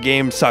say the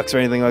game sucks or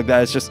anything like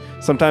that. It's just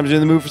sometimes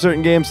you're in the mood for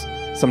certain games,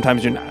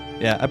 sometimes you're not.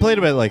 Yeah, I played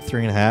about like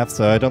 3.5,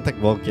 so I don't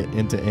think we'll get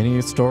into any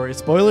story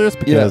spoilers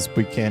because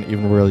we can't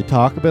even really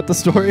talk about the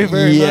story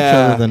very much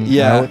other than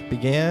how it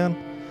began.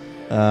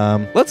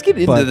 Let's get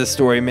into the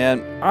story,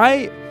 man.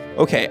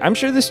 I'm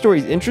sure this story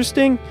is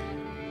interesting,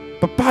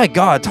 but by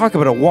God, talk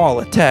about a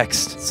wall of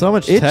text. So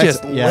much text. It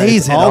just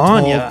lays it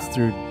on you.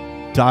 Through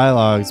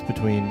dialogues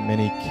between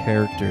many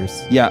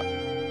characters. Yeah.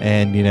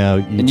 And, you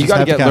got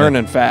to get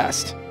learning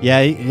fast.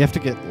 Yeah, you have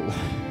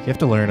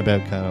to learn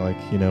about kind of like,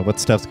 what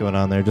stuff's going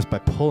on there just by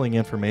pulling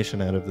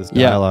information out of this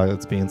dialogue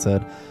that's being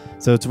said.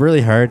 So it's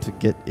really hard to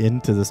get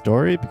into the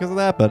story because of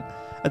that, but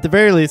at the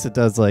very least it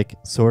does like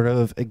sort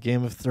of a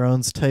Game of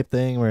Thrones type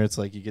thing where it's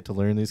like you get to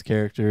learn these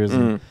characters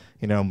and,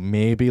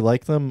 maybe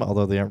like them,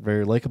 although they aren't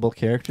very likable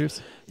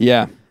characters.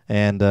 Yeah.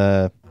 And,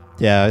 I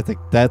think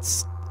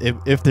that's,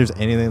 if there's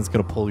anything that's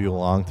going to pull you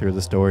along through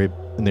the story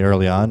in the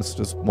early on, it's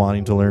just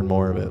wanting to learn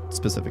more about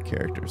specific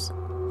characters.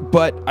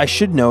 But I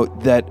should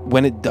note that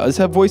when it does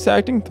have voice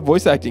acting, the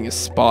voice acting is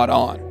spot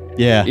on.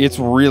 Yeah. It's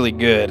really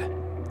good.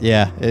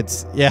 Yeah,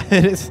 it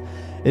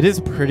is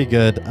pretty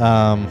good.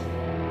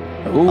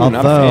 Ooh, not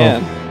a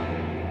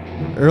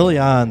fan. Early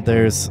on,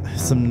 there's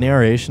some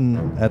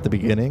narration at the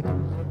beginning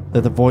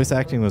that the voice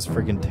acting was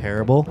freaking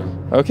terrible.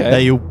 Okay.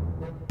 That you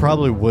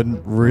probably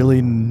wouldn't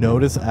really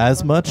notice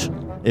as much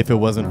if it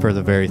wasn't for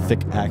the very thick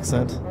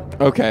accent.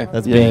 Okay.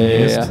 That's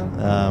being used.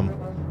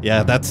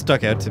 Yeah, that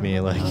stuck out to me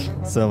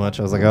like so much.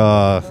 I was like,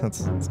 oh,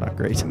 that's not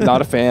great. Not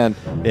a fan.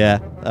 Yeah.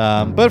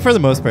 But for the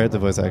most part, the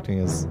voice acting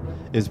is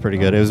pretty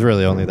good. It was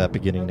really only that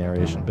beginning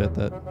narration bit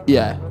that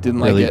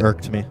didn't really like it.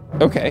 Irked me.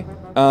 Okay.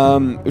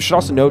 We should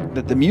also note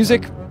that the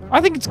music,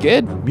 I think it's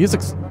good.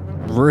 Music's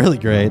really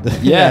great.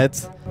 Yeah.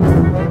 It's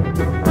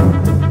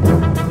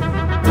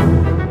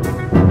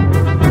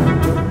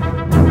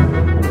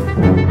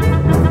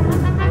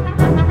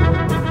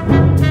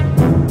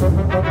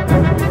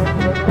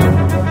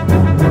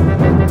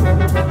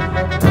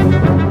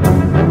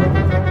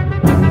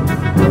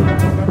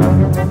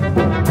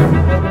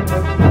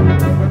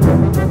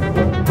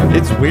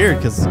weird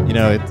because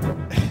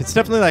it's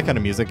definitely that kind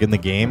of music in the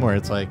game where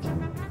it's like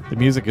the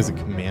music isn't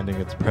commanding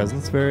its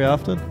presence very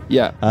often.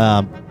 Yeah.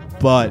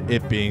 But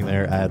it being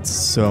there adds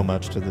so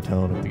much to the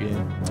tone of the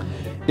game.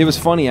 It was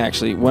funny,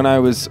 actually. When I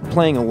was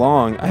playing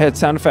along, I had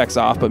sound effects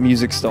off, but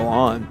music still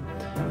on.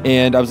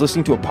 And I was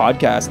listening to a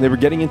podcast, and they were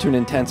getting into an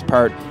intense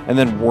part, and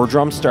then War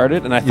Drum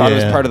started, and I thought it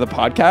was part of the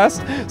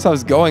podcast. So I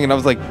was going, and I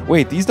was like,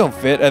 wait, these don't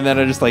fit. And then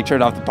I just like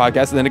turned off the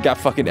podcast, and then it got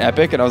fucking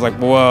epic, and I was like,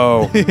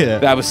 whoa,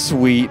 that was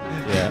sweet.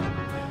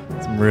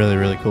 Yeah. Some really,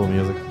 really cool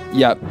music.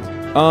 Yeah.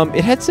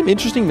 It had some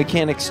interesting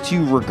mechanics,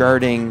 too,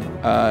 regarding,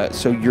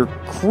 so your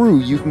crew,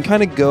 you can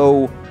kind of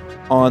go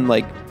on,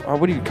 like,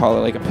 what do you call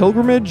it, like a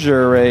pilgrimage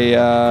or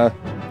a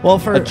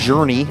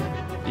journey?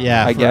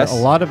 Yeah, I guess. A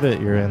lot of it,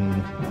 you're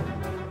in...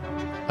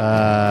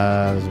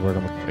 there's a word,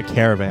 a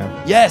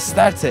caravan. Yes,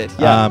 that's it.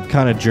 Yeah.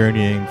 Kind of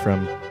journeying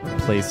from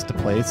place to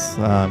place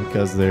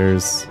because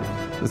there's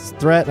this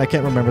threat. I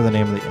can't remember the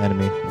name of the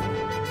enemy.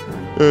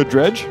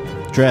 Dredge?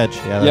 Dredge,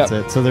 yeah, that's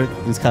it. So they're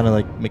these kind of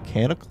like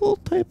mechanical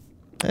type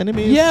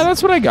enemies. Yeah,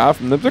 that's what I got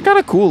from them. They're kind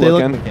of cool they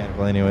looking. Look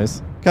mechanical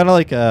anyways. Kind of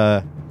like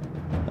the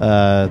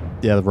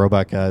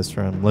robot guys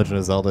from Legend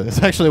of Zelda.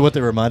 It's actually what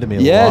they reminded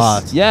me a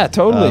lot. Yeah,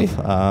 totally.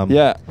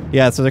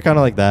 Yeah, so they're kind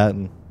of like that,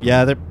 and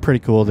yeah, they're pretty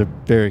cool. They're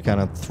very kind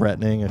of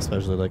threatening,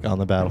 especially like on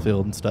the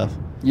battlefield and stuff.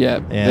 Yeah,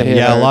 and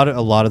yeah,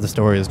 a lot of the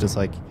story is just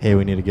like, hey,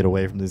 we need to get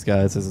away from these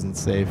guys. This isn't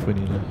safe. We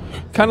need to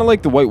kind of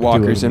like the White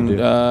Walkers in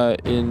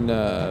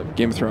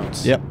Game of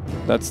Thrones. Yep,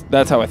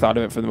 that's how I thought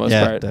of it for the most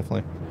part. Yeah,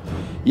 definitely.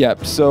 Yeah.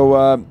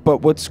 So, but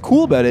what's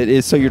cool about it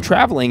is, so you're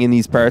traveling in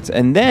these parts,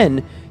 and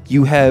then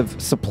you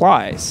have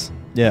supplies.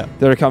 Yeah,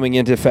 that are coming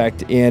into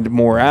effect, and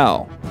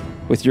morale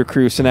with your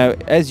crew. So now,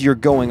 as you're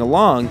going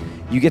along,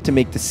 you get to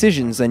make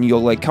decisions, and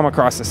you'll like come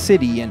across a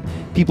city and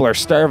people are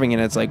starving,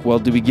 and it's like, well,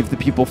 do we give the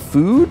people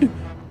food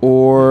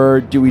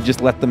or do we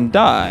just let them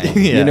die?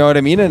 You know what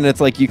I mean? And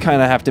it's like you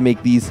kind of have to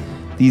make these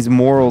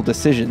moral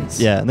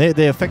decisions. Yeah, and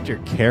they affect your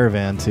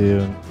caravan too.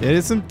 And it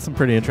is in some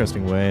pretty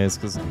interesting ways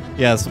because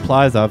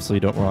supplies, obviously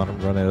you don't want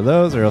to run out of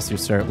those, or else you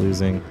start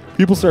losing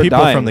people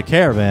dying from the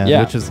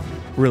caravan, which is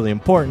really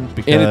important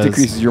because and it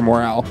decreases your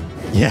morale.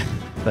 Yeah,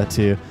 that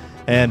too.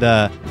 And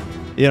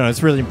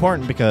it's really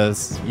important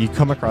because you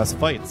come across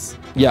fights.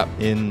 Yeah.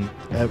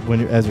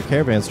 As your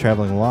caravan's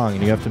traveling along,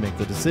 and you have to make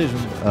the decision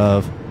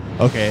of,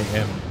 okay,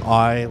 am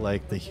I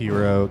like the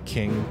hero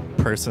king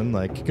person,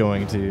 like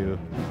going to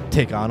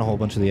take on a whole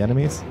bunch of the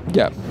enemies?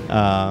 Yeah.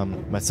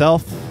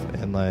 Myself,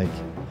 and like,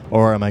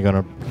 or am I going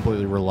to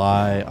completely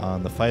rely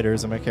on the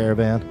fighters in my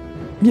caravan?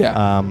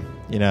 Yeah.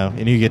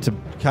 And you get to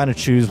kind of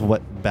choose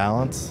what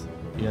balance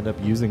you end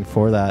up using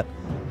for that.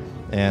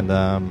 And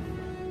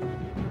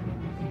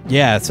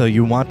so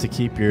you want to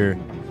keep your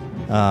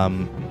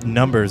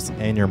numbers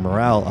and your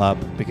morale up,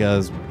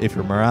 because if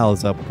your morale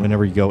is up,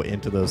 whenever you go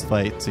into those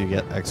fights, you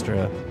get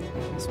extra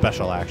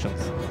special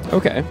actions.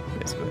 Okay.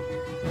 Basically.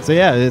 So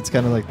yeah, it's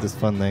kind of like this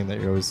fun thing that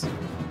you're always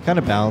kind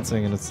of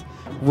balancing, and it's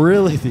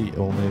really the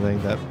only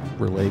thing that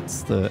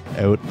relates the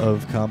out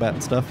of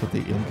combat stuff with the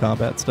in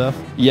combat stuff.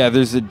 Yeah,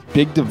 there's a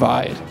big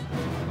divide.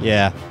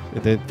 Yeah,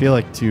 they feel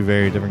like two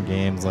very different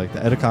games. Like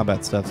the out of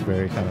combat stuff's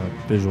very kind of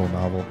visual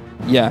novel.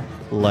 Yeah.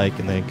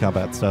 And the in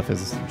combat stuff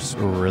is just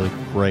really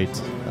great.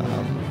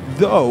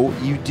 Though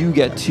you do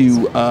get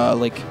to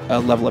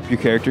level up your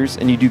characters,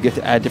 and you do get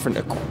to add different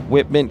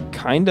equipment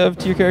kind of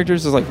to your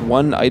characters. There's like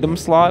one item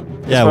slot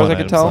as far as I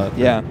could tell. Slot,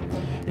 yeah.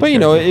 But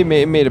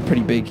it made a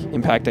pretty big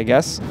impact, I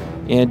guess.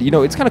 And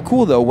it's kind of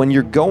cool though, when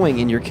you're going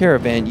in your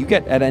caravan, you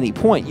get at any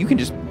point you can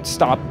just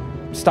stop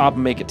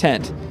and make a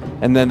tent.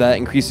 And then that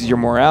increases your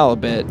morale a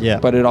bit,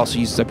 but it also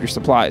uses up your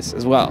supplies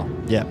as well.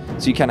 Yeah.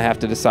 So you kind of have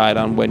to decide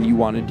on when you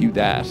want to do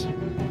that.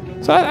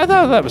 So I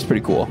thought that was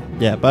pretty cool.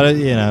 Yeah, but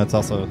it's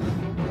also...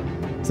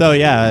 So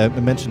yeah, I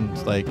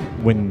mentioned like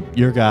when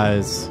your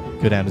guys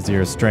go down to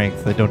 0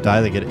 strength, they don't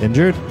die, they get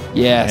injured.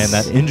 Yes. And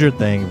that injured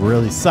thing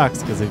really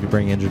sucks, because if you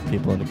bring injured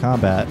people into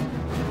combat,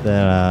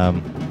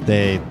 then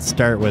they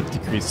start with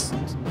decreased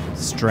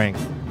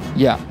strength.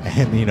 Yeah.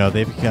 And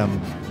they become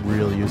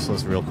real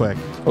useless real quick.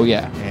 Oh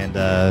yeah. And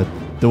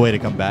the way to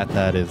combat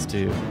that is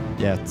to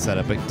set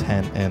up a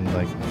tent and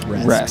like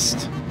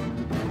rest.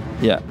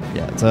 Yeah.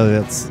 So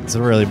it's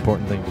a really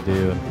important thing to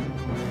do.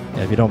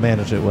 And if you don't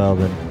manage it well,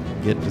 then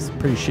you get into some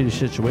pretty shitty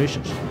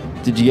situations.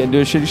 Did you get into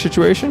a shitty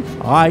situation?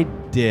 I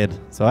did.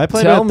 So I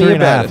played about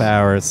 3.5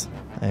 hours,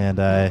 and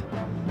I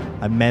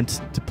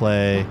meant to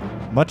play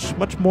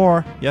much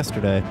more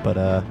yesterday,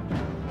 but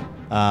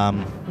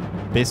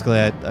basically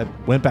I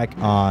went back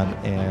on,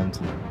 and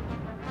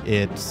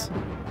it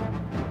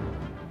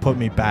put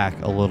me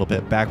back a little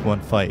bit, back one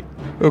fight.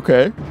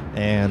 Okay.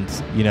 And,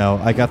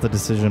 I got the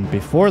decision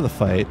before the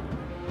fight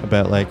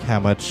about, like, how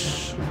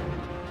much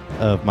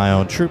of my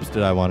own troops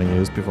did I want to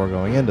use before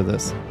going into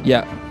this.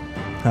 Yeah.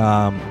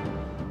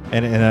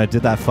 And I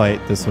did that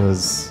fight. This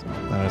was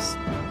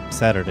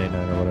Saturday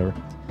night or whatever.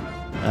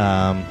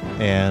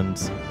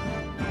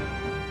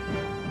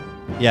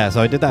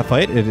 So I did that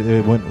fight.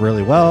 It went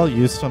really well.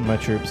 Used some of my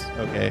troops.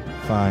 Okay,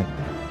 fine.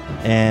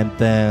 And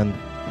then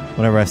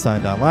whenever I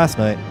signed on last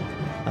night,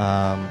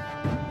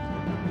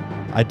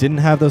 I didn't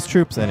have those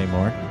troops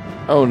anymore.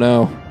 Oh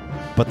no.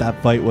 But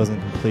that fight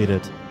wasn't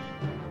completed,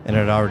 and it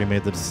had already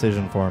made the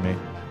decision for me.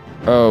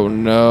 Oh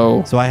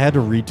no. So I had to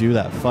redo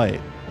that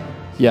fight.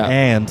 Yeah.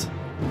 And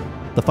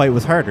the fight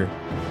was harder.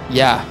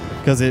 Yeah.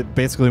 Because it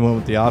basically went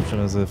with the option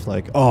as if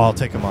like, oh, I'll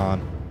take him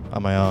on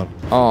my own.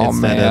 Oh,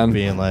 Instead man. of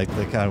being like,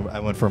 I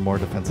went for a more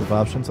defensive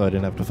option, so I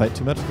didn't have to fight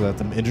too much because I had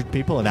some injured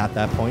people, and at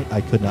that point,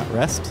 I could not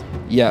rest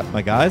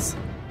my guys.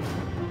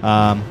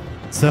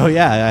 So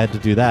yeah, I had to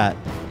do that.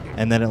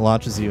 And then it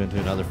launches you into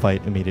another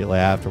fight immediately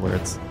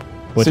afterwards.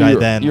 Which so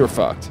you were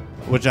fucked.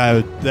 Which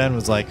I then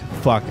was like,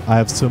 fuck, I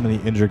have so many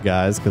injured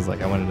guys because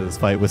like I went into this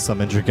fight with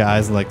some injured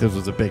guys and like this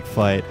was a big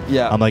fight.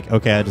 Yeah. I'm like,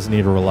 okay, I just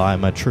need to rely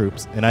on my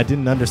troops. And I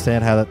didn't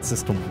understand how that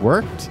system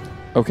worked.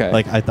 Okay.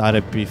 Like I thought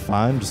it'd be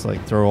fine, just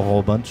like throw a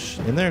whole bunch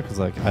in there because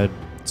like I had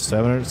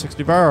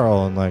 760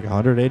 barrel and like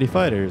 180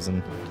 fighters.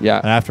 And,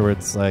 and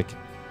afterwards, like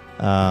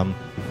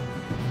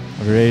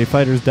 180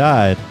 fighters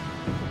died.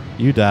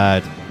 You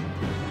died.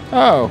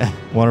 Oh.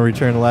 Want to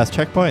return the last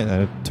checkpoint?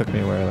 And it took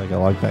me where like I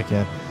logged back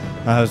in.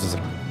 I was just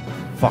like,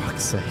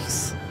 fuck's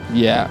sakes.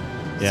 Yeah.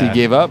 So you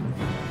gave up?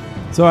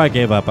 So I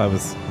gave up. I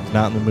was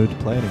not in the mood to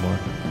play anymore.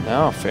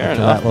 No, fair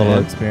After enough. That little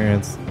man.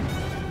 experience.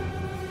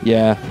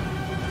 Yeah.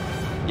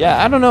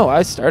 Yeah, I don't know.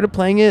 I started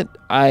playing it.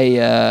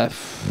 I'm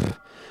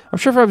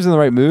sure if I was in the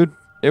right mood,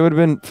 it would have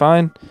been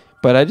fine.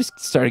 But I just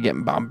started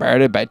getting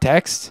bombarded by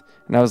text.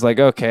 And I was like,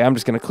 okay, I'm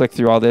just going to click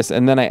through all this.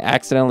 And then I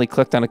accidentally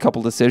clicked on a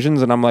couple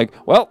decisions. And I'm like,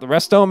 well, the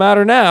rest don't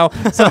matter now.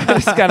 So I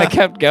just kind of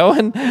kept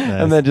going.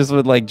 Nice. And then just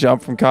would like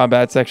jump from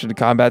combat section to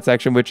combat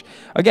section, which,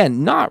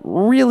 again, not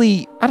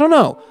really, I don't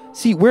know.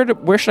 See,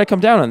 where should I come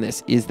down on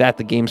this? Is that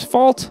the game's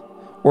fault?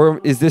 Or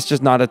is this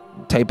just not a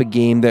type of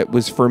game that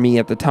was for me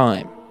at the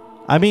time?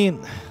 I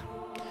mean,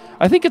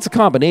 I think it's a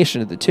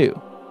combination of the two.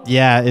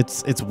 Yeah,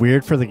 it's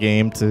weird for the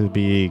game to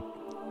be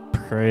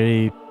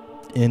pretty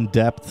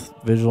in-depth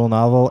visual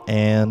novel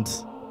and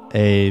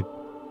a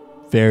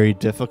very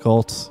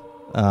difficult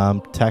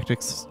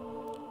tactics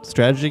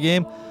strategy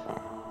game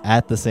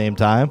at the same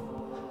time.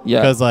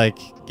 Yeah. Because, like,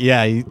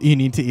 yeah, you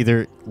need to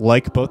either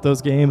like both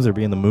those games or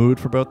be in the mood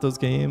for both those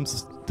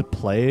games to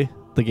play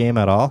the game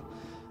at all.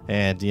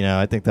 And, you know,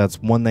 I think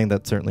that's one thing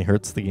that certainly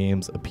hurts the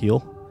game's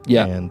appeal.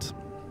 Yeah. And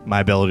my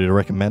ability to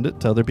recommend it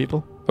to other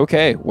people.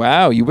 Okay.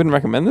 Wow. You wouldn't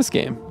recommend this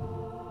game?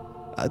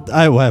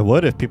 I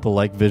would if people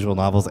like visual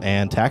novels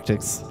and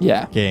tactics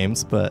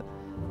games, but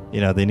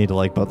you know they need to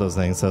like both those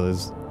things. So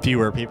there's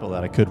fewer people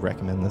that I could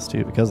recommend this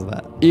to because of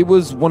that. It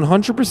was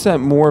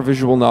 100% more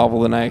visual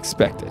novel than I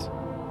expected.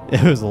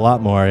 It was a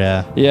lot more,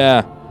 yeah.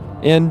 Yeah,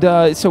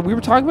 and so we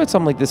were talking about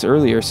something like this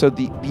earlier. So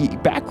the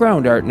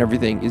background art and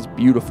everything is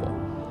beautiful.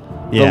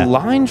 Yeah. The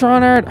line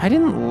drawn art I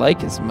didn't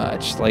like as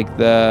much. Like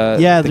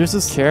there's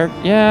this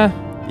character.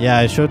 Yeah,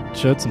 I showed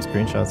some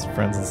screenshots of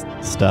friends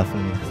and stuff,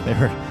 and they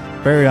were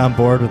very on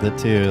board with it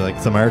too, like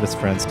some artist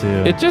friends too.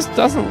 It just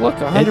doesn't look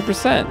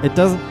 100%. It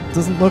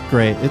doesn't look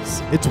great.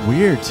 It's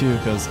weird too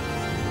because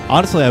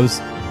honestly, I was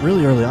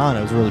really early on.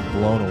 I was really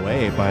blown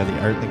away by the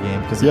art in the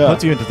game because it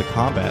puts you into the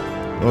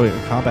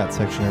combat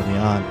section early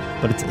on,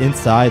 but it's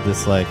inside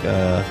this like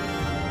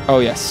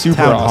super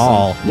town awesome.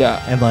 hall.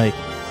 Yeah, and like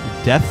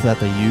the depth that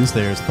they use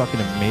there is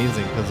fucking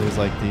amazing because there's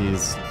like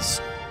these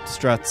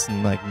struts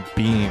and like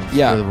beams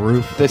for the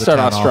roof. They start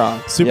off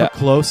strong, super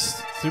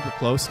close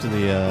to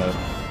the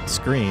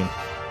screen,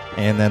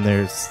 and then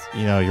there's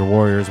your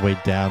warriors way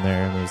down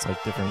there, and there's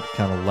like different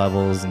kind of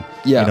levels, and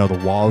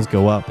the walls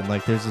go up, and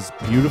like there's this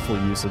beautiful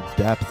use of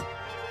depth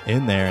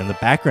in there, and the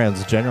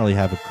backgrounds generally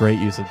have a great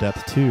use of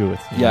depth too,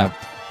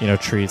 with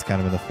trees kind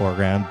of in the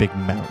foreground, big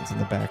mountains in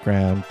the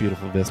background,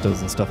 beautiful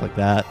vistas and stuff like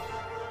that.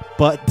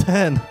 But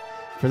then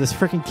for this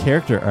freaking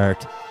character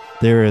art,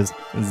 there is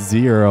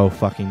zero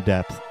fucking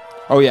depth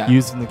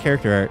used in the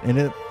character art,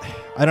 and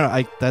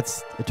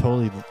that's a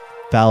totally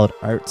valid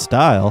art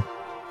style,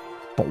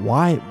 but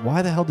why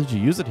the hell did you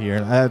use it here?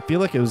 And I feel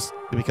like it was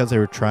because they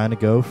were trying to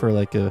go for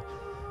like a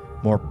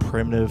more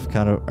primitive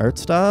kind of art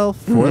style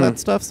for that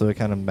stuff, so it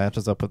kind of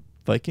matches up with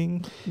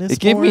Vikingness. It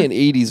gave me an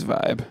 80s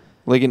vibe,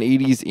 like an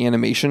 80s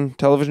animation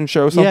television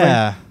show or something.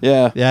 Yeah,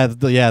 like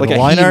the a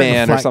line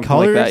He-Man art, or something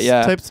like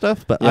that, type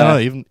stuff. But I don't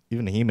know,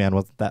 even He-Man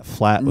wasn't that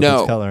flat with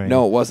its coloring.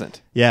 No, it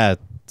wasn't. Yeah,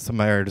 some of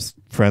my artist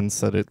friends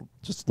said it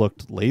just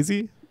looked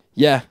lazy.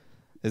 Yeah.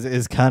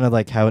 Is kind of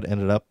like how it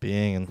ended up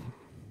being, and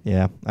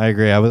yeah, I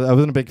agree. I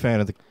wasn't a big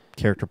fan of the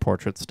character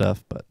portrait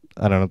stuff, but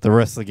I don't know. The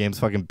rest of the game's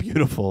fucking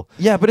beautiful.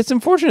 Yeah, but it's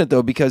unfortunate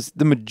though because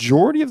the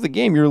majority of the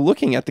game you're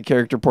looking at the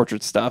character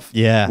portrait stuff.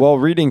 Yeah. While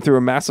reading through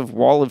a massive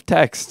wall of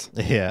text.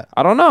 Yeah.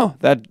 I don't know.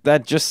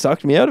 That just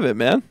sucked me out of it,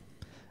 man.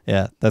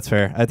 Yeah, that's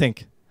fair. I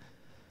think.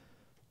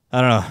 I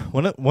don't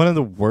know. One of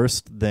the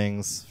worst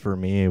things for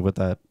me with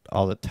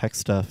all the text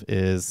stuff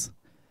is.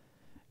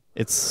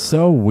 It's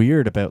so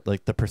weird about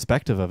like the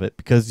perspective of it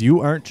because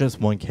you aren't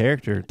just one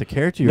character. The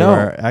character you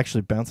are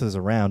actually bounces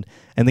around,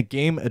 and the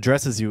game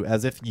addresses you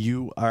as if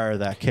you are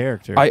that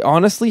character. I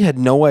honestly had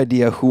no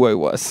idea who I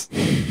was.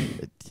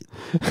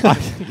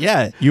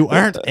 Yeah, you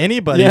aren't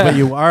anybody, but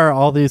you are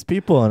all these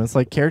people, and it's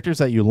like characters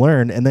that you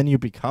learn, and then you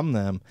become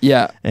them.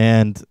 Yeah,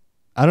 and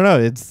I don't know.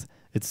 It's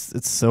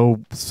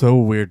so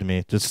weird to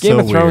me. Just Game so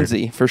of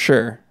Thronesy for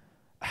sure.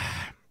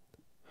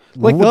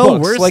 Like the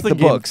books, worse like than the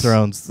Game books. of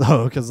Thrones,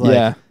 though, because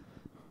like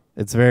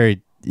it's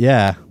very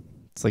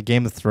It's like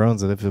Game of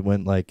Thrones, and if it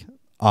went like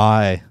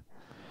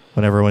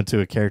whenever it went to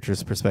a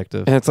character's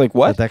perspective, and it's like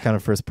what that kind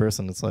of first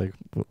person. It's like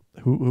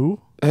who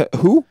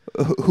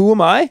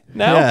am I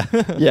now? Yeah,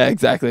 yeah,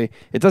 exactly.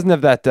 It doesn't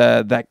have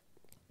that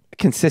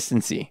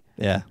consistency.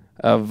 Yeah,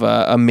 of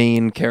a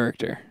main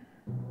character.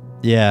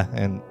 Yeah,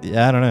 and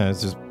I don't know.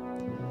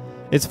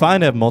 It's fine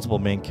to have multiple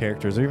main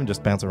characters, or even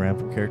just bounce around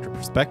from character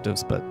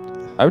perspectives. But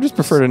I would just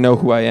prefer to know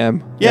who I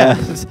am. Yeah,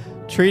 just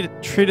treat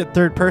it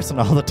third person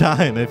all the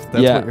time if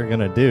that's what you're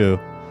gonna do.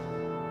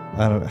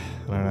 I don't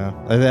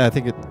know. I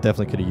think it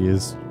definitely could have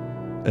used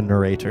a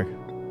narrator.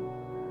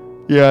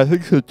 Yeah, I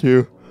think so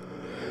too.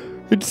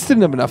 It just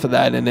didn't have enough of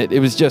that in it. It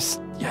was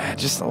just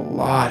a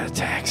lot of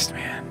text,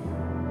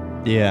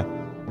 man. Yeah,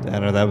 I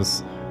know that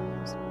was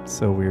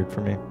so weird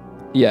for me.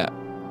 Yeah,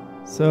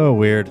 so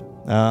weird.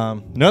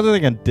 Another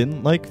thing I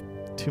didn't like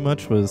too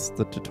much was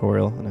the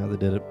tutorial and how they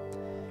did it.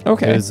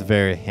 Okay, it was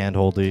very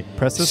handholdy.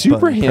 Press this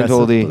super button,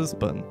 handholdy. Press this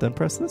button, then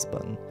press this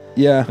button.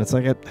 Yeah, and it's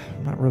like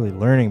I'm not really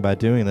learning by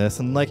doing this,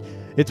 and like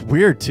it's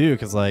weird too,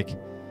 because like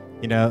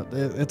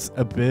it's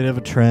a bit of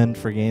a trend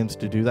for games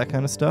to do that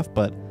kind of stuff,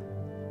 but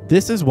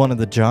this is one of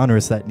the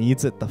genres that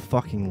needs it the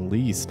fucking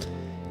least.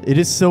 It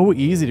is so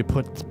easy to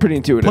it's pretty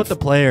intuitive. Put the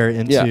player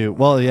into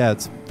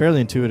it's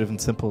fairly intuitive and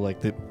simple,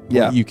 like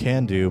what you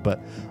can do, but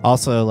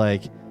also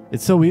like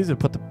it's so easy to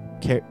put the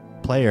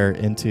player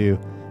into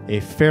a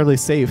fairly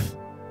safe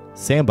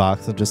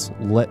sandbox and just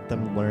let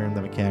them learn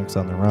the mechanics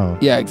on their own.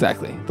 Yeah,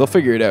 exactly. They'll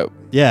figure it out.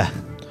 Yeah.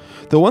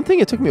 The one thing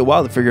it took me a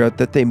while to figure out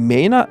that they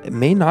may not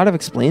have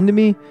explained to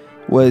me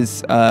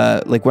was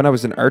like when I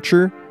was an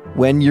archer,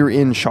 when you're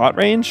in shot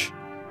range.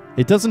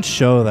 It doesn't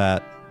show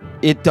that.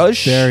 It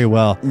does very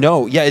well.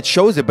 No, yeah, it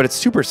shows it, but it's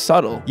super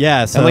subtle.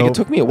 Yeah, so and like it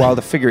took me a while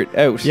to figure it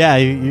out. Yeah,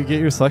 you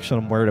get your selection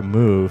on where to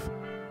move,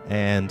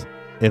 and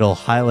it'll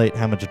highlight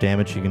how much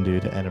damage you can do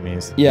to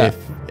enemies. Yeah,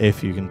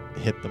 if you can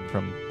hit them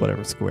from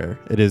whatever square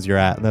it is you're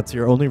at, and that's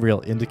your only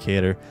real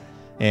indicator.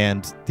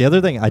 And the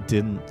other thing I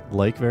didn't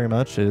like very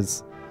much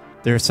is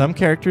there are some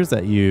characters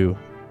that you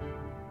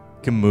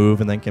can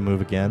move and then can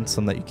move again,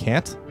 some that you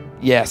can't.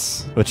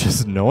 Yes, which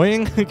is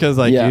annoying because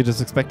like you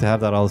just expect to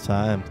have that all the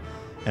time.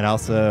 And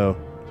also,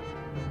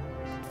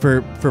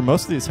 for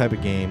most of these type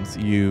of games,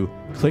 you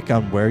click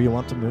on where you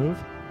want to move,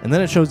 and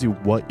then it shows you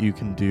what you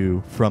can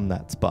do from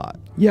that spot.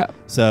 Yeah.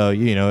 So,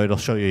 it'll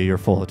show you your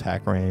full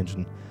attack range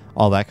and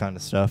all that kind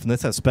of stuff. And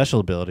this has special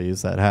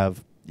abilities that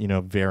have,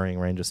 varying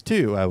ranges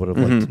too. I would have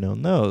liked to know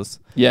those.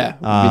 Yeah,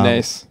 would be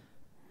nice.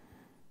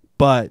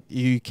 But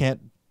you can't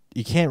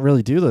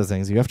really do those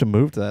things. You have to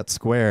move to that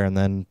square and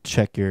then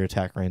check your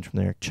attack range from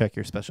there, check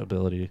your special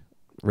ability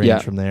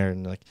range from there,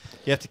 and like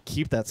you have to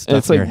keep that stuff. And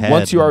it's in like your head,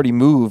 once you already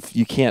move,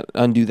 you can't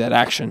undo that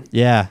action.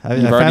 Yeah, I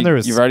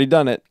found you've already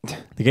done it.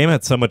 The game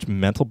had so much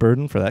mental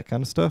burden for that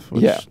kind of stuff.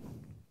 Which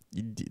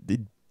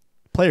the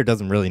player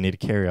doesn't really need to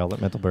carry all that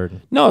mental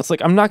burden. No, it's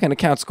like I'm not going to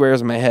count squares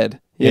in my head.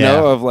 You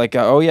know, of like,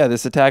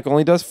 this attack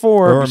only does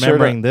 4. Or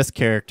remembering this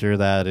character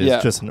that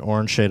is just an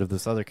orange shade of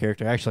this other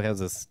character actually has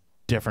this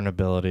different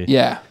ability.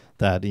 Yeah.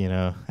 That,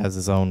 has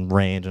its own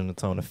range and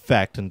its own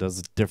effect and does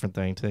a different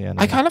thing to the enemy.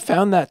 I kind of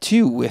found that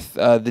too with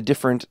the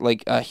different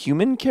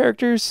human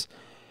characters.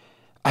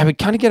 I would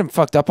kind of get them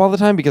fucked up all the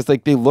time because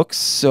like they look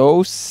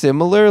so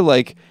similar.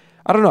 Like,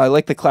 I don't know. I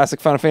like the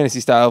classic Final Fantasy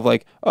style of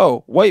like,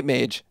 oh, white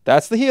mage,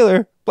 that's the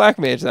healer. Black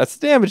mage, that's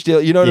the damage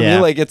deal. You know what I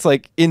mean? Like it's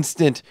like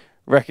instant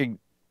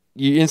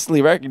you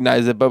instantly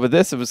recognize it. But with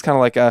this, it was kind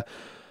of like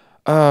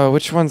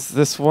which one's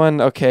this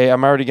one? Okay,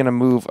 I'm already going to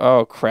move.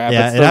 Oh, crap.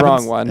 It's the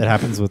wrong one. It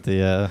happens with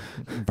the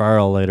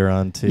Varl later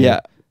on, too.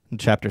 Yeah. In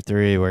Chapter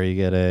 3, where you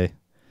get a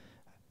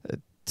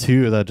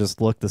 2 that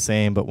just look the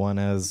same, but one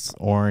has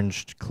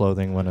orange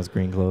clothing, one has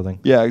green clothing.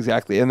 Yeah,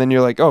 exactly. And then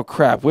you're like, oh,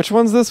 crap. Which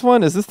one's this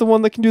one? Is this the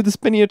one that can do the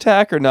spinny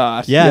attack or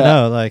not? Yeah,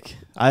 no. Like,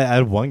 I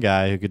had one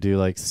guy who could do,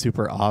 like,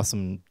 super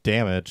awesome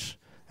damage,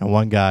 and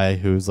one guy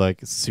who's,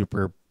 like,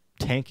 super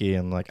tanky,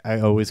 and, like, I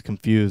always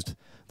confused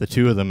the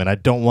two of them, and I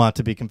don't want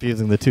to be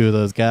confusing the two of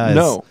those guys.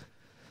 No.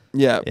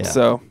 Yeah.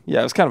 So, it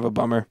was kind of a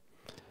bummer.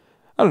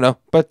 I don't know.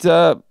 But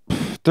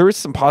there is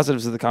some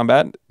positives of the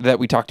combat that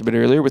we talked about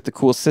earlier with the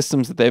cool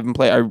systems that they've been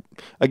playing.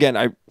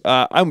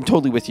 I'm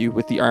totally with you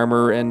with the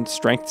armor and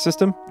strength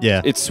system.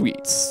 Yeah. It's sweet.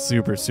 It's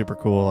super, super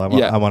cool. I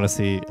want to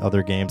see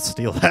other games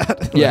steal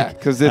that. Yeah,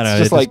 because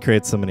it's just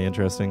creates so many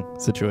interesting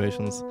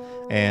situations.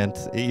 And,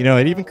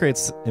 it even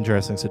creates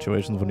interesting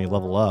situations when you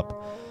level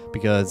up,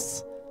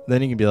 because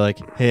then you can be like,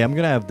 hey, I'm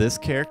going to have this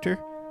character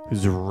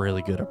who's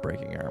really good at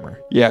breaking armor.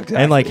 Yeah, exactly.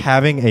 And like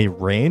having a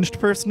ranged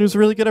person who's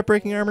really good at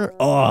breaking armor,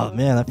 oh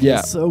man, that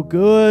feels so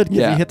good.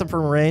 Because you hit them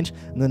from range,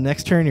 and the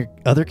next turn your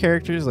other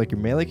characters, like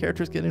your melee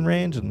characters, get in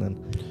range, and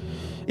then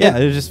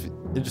it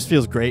just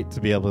feels great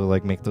to be able to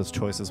like make those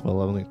choices while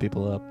leveling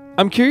people up.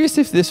 I'm curious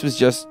if this was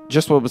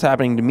just what was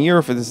happening to me, or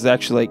if this is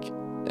actually like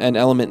an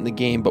element in the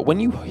game. But when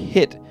you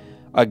hit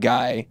a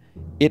guy,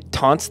 it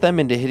taunts them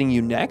into hitting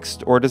you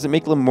next, or does it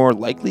make them more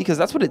likely? Because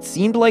that's what it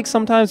seemed like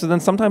sometimes, but then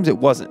sometimes it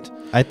wasn't.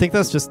 I think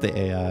that's just the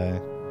AI.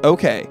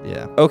 Okay.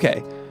 Yeah.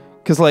 Okay.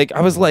 Because like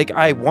I was like,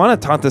 I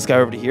want to taunt this guy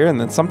over to here, and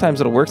then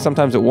sometimes it'll work,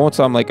 sometimes it won't.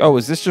 So I'm like, oh,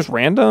 is this just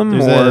random?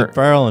 There's or a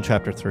viral in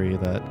chapter 3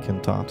 that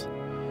can taunt.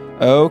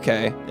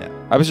 Okay. Yeah.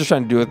 I was just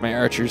trying to do it with my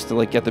archers to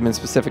like get them in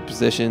specific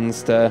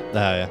positions to. Oh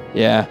yeah.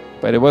 Yeah,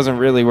 but it wasn't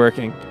really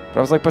working. But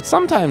I was like, but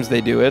sometimes they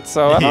do it,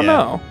 so I don't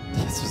know.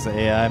 It's just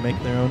AI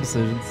making their own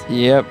decisions.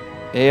 Yep.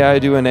 AI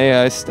doing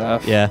AI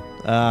stuff. Yeah.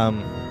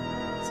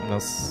 Something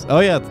else. Oh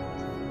yeah,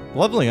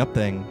 leveling up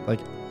thing. Like,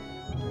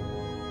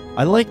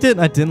 I liked it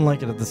and I didn't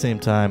like it at the same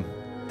time.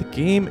 The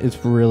game is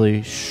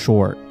really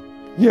short.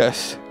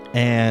 Yes.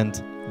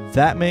 And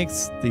that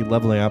makes the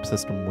leveling up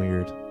system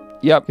weird.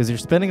 Yep. Because you're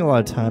spending a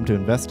lot of time to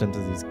invest into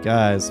these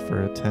guys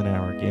for a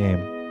 10-hour game.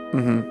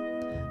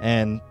 Mm-hmm.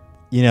 And,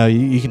 you know,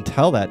 you can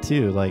tell that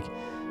too. Like,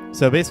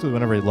 so basically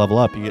whenever you level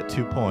up, you get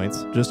 2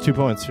 points. Just 2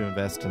 points to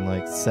invest in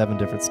like 7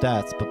 different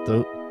stats. But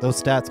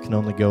those stats can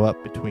only go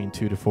up between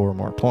 2 to 4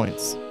 more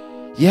points.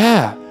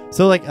 Yeah.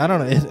 So, like, I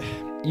don't know.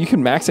 You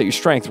can max out your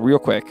strength real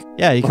quick.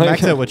 Yeah, you can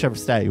max out whichever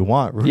stat you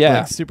want.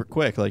 Yeah. Like, super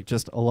quick, like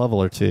just a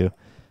level or 2.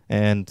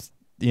 And,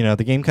 you know,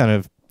 the game kind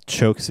of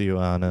chokes you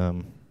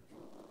on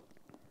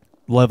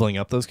leveling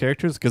up those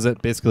characters, because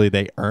basically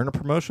they earn a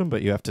promotion,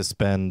 but you have to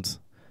spend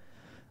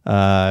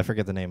I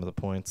forget the name of the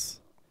points.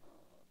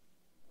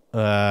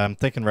 I'm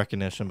thinking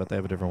recognition, but they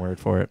have a different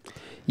word for it.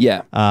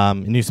 Yeah.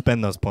 And you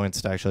spend those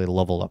points to actually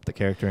level up the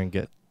character and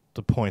get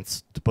the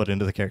points to put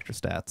into the character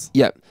stats.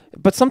 Yeah.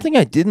 But something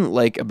I didn't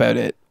like about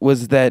it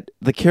was that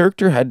the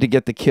character had to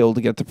get the kill to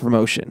get the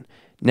promotion.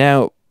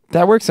 Now,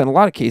 that works in a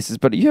lot of cases,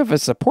 but if you have a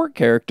support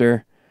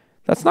character,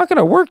 that's not going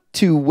to work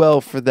too well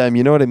for them.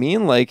 You know what I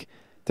mean? Like,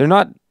 they're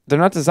not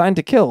designed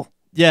to kill.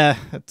 Yeah,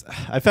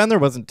 I found there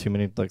wasn't too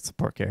many like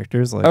support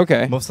characters. Like,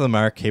 okay, most of them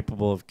are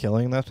capable of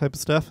killing that type of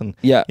stuff. And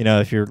yeah, you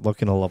know, if you're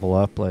looking to level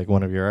up like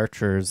one of your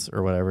archers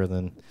or whatever,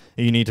 then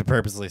you need to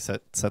purposely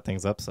set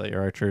things up so that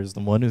your archer is the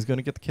one who's going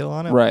to get the kill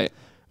on it. Right,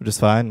 which is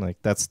fine. Like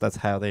that's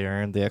how they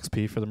earn the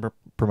XP for the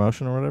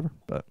promotion or whatever.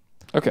 But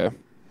okay,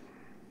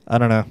 I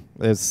don't know.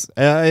 It's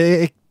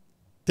the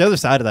other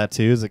side of that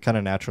too is it kind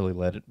of naturally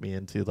led me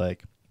into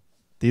like,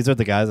 these are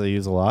the guys I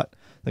use a lot.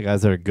 The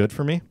guys that are good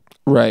for me.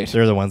 Right.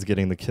 They're the ones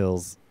getting the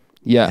kills.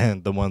 Yeah.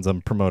 And the ones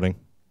I'm promoting.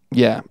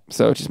 Yeah.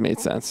 So it just made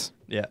sense.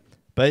 Yeah.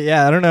 But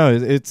yeah, I don't know.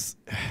 It's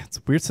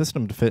a weird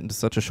system to fit into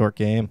such a short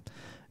game.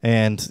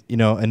 And, you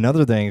know,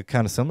 another thing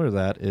kind of similar to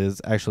that is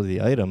actually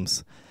the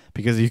items.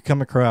 Because you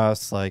come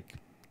across like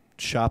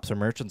shops or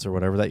merchants or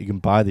whatever that you can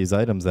buy these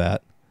items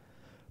at.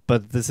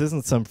 But this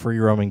isn't some free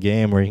roaming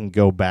game where you can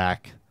go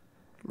back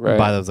and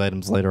buy those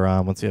items later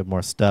on once you have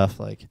more stuff.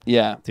 Like,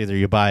 yeah, it's either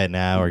you buy it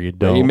now or you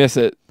don't. Or you miss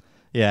it.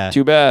 Yeah.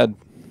 Too bad.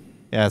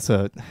 Yeah,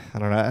 so I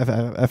don't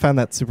know. I found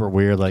that super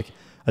weird. Like,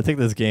 I think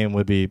this game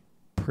would be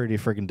pretty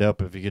freaking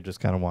dope if you could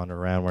just kind of wander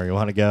around where you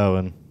want to go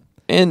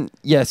and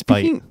yeah.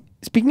 Speaking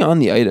on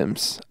the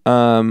items,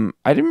 I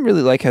didn't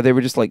really like how they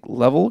were just like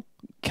level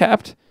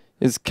capped.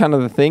 Is kind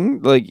of the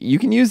thing. Like, you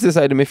can use this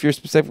item if you're a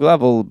specific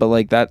level, but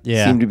like that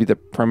seemed to be the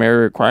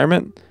primary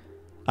requirement.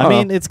 I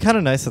mean, it's kind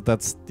of nice that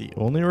that's the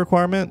only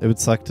requirement. It would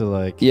suck to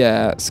like...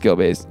 Yeah,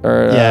 skill-based.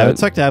 Or yeah, it would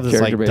suck to have this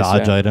like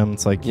dodge item.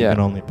 It's like you can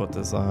only put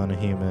this on a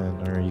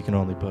human, or you can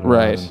only put it on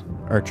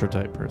an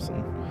archer-type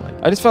person. Like,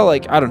 I just felt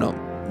like, I don't know,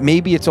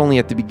 maybe it's only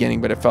at the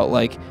beginning, but it felt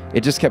like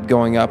it just kept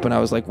going up, and I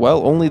was like,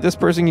 well, only this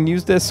person can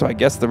use this, so I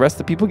guess the rest of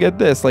the people get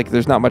this. Like,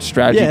 there's not much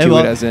strategy to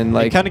it, as in,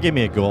 like... It kind of gave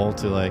me a goal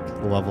to like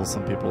level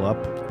some people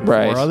up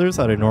before others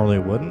that I normally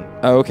wouldn't.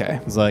 Oh, okay.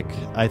 It's like,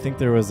 I think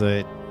there's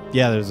a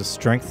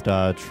strength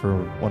dodge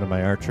for one of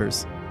my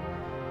archers.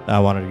 I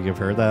wanted to give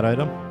her that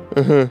item.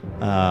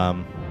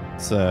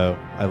 So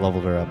I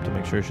leveled her up to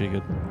make sure she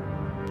could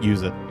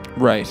use it.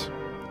 Right.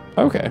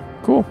 Okay,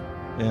 cool.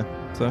 Yeah.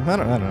 So I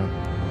don't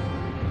know.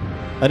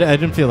 I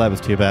didn't feel that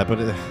was too bad, but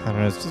I don't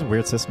know. It's just a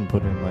weird system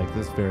put in like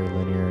this very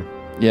linear,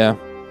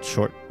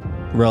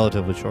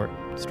 relatively short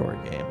story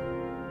game.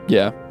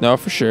 Yeah. No,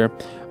 for sure.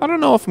 I don't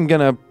know if I'm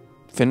gonna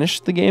finish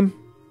the game.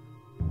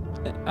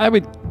 I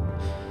would.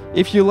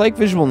 If you like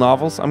visual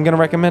novels, I'm going to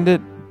recommend it.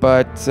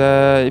 But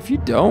if you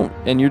don't,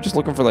 and you're just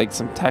looking for like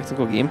some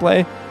tactical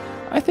gameplay,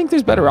 I think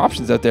there's better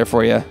options out there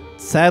for you.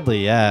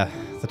 Sadly, yeah.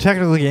 The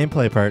technical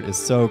gameplay part is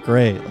so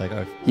great. Like,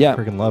 I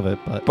freaking love it.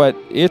 But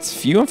it's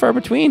few and far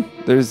between.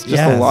 There's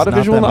just a lot of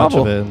visual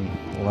novel. Much of it,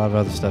 and a lot of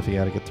other stuff you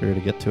got to get through to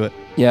get to it.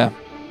 Yeah.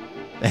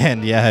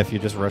 And yeah, if you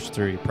just rush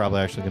through, you're probably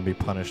actually going to be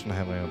punished and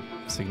having a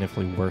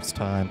significantly worse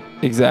time.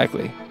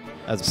 Exactly.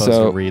 As opposed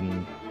to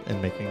reading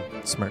and making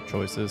smart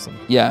choices and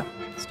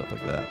stuff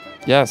like that.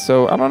 Yeah,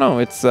 so I don't know.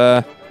 It's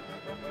a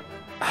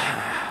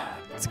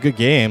good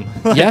game.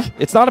 Yeah,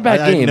 it's not a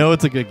bad game. I know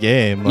it's a good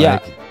game.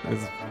 Like,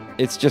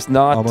 it's just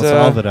not almost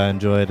all of it I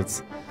enjoyed.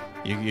 It's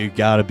you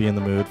got to be in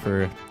the mood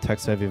for a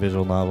text-heavy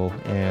visual novel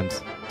and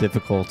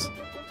difficult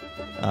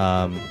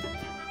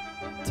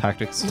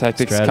tactics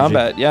Tactics strategy.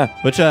 combat, yeah.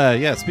 Which,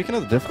 speaking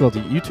of the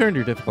difficulty, you turned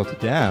your difficulty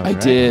down, I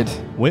right? did.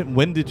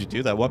 When did you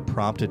do that? What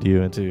prompted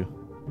you into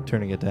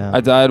turning it down?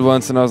 I died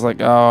once, and I was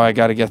like, oh, I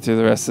got to get through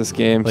the rest of this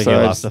game. Like so you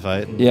I lost the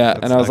fight? Yeah,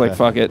 and I was like,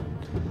 fuck it.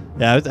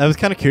 Yeah, I was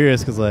kind of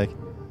curious because, like,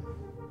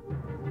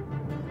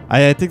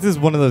 I think this is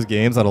one of those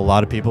games that a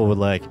lot of people would,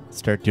 like,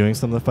 start doing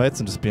some of the fights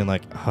and just being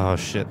like, oh,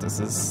 shit, this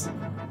is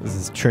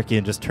tricky,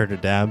 and just turn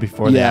it down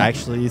before they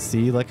actually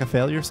see, like, a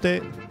failure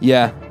state.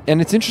 Yeah,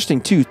 and it's interesting,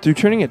 too. Through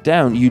turning it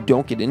down, you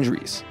don't get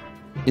injuries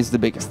is the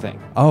biggest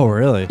thing. Oh,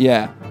 really?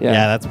 Yeah.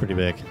 Yeah, that's pretty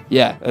big.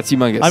 Yeah, that's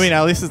humongous. I mean,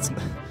 at least it's...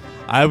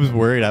 I was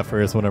worried at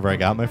first whenever I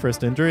got my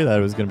first injury that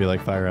it was going to be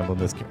like Fire Emblem,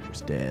 this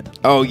character's dead.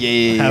 Oh,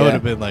 yeah. That would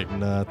have been, like,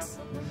 nuts.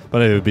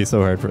 But it would be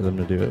so hard for them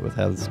to do it with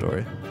how the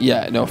story.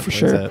 Yeah, no, for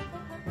sure.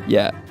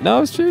 Yeah.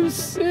 No, it's true.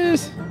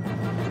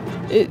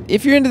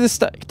 If you're into this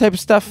type of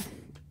stuff,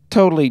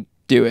 totally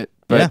do it.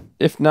 But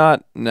if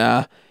not,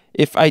 nah.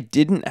 If I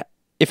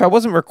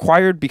wasn't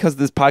required because of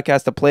this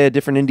podcast to play a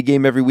different indie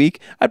game every week,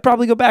 I'd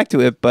probably go back to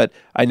it. But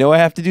I know I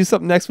have to do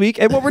something next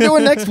week. And what we're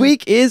doing next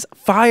week is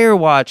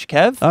Firewatch,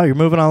 Kev. Oh, you're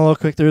moving on a little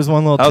quick. There's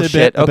one little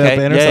tidbit about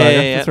Banner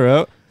Saga to throw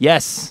out.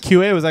 Yes.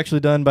 QA was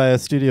actually done by a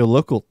studio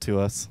local to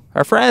us.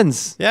 Our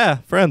friends. Yeah,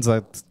 friends.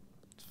 I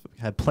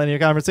had plenty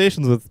of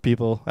conversations with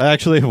people.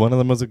 Actually, one of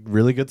them was a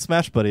really good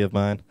Smash buddy of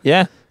mine.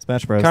 Yeah.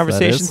 Smash Bros.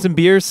 Conversations and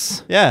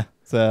beers. Yeah.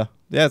 So,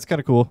 yeah, it's kind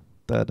of cool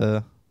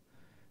that,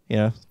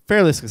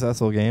 fairly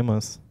successful game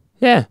was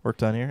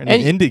worked on here. And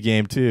an indie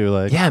game, too.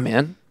 Like, yeah,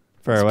 man.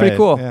 Far it's away. Pretty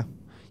cool. Yeah.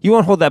 You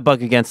won't hold that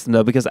bug against them,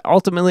 though, because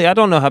ultimately, I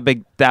don't know how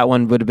big that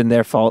one would have been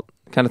their fault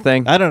kind of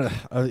thing. I don't know.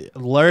 A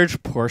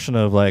large portion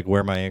of, like,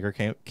 where my anger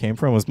came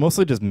from was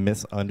mostly just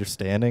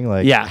misunderstanding,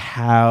 like,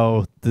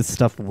 how this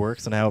stuff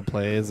works and how it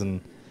plays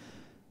and,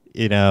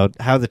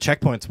 how the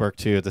checkpoints work,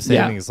 too. The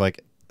saving is,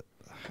 like,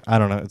 I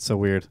don't know. It's so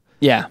weird.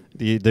 Yeah.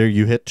 There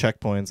you hit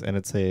checkpoints and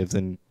it saves,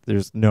 and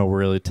there's no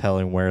really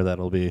telling where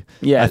that'll be.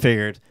 Yeah. I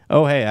figured,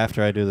 oh, hey,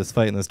 after I do this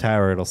fight in this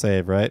tower, it'll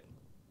save, right?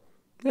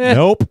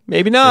 Nope.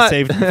 Maybe not. It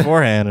saved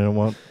beforehand and it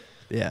won't.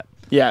 Yeah.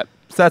 Yeah.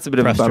 So that's a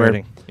bit of a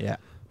bummer. Yeah.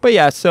 But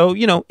yeah, so,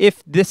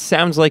 if this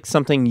sounds like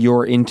something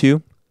you're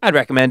into, I'd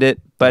recommend it.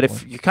 But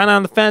if you're kind of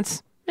on the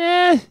fence,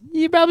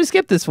 you probably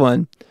skip this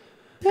one.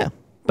 Yeah.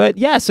 But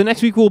yeah, so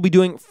next week we'll be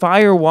doing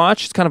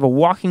Firewatch. It's kind of a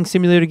walking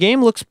simulator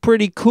game. Looks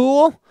pretty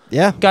cool.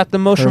 Yeah. Got the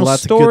emotional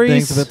lots stories. Of good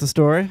things about the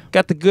story.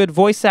 Got the good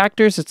voice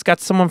actors. It's got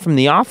someone from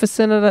The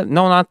Office in it.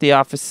 No, not The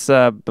Office.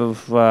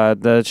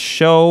 The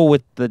show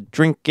with the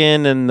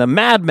drinking and the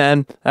Mad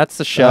Men. That's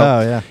the show.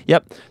 Oh, yeah.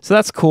 Yep. So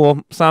that's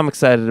cool. So I'm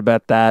excited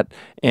about that.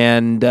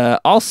 And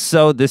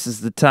also, this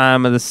is the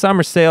time of the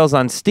summer sales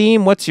on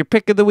Steam. What's your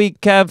pick of the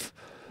week, Kev?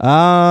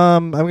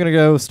 I'm going to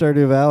go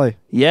Stardew Valley.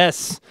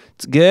 Yes.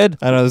 It's good.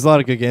 I know there's a lot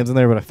of good games in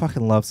there, but I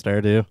fucking love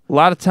Stardew. A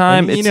lot of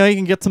time. And, you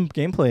can get some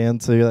gameplay in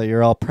so that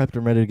you're all prepped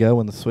and ready to go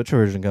when the Switch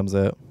version comes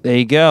out. There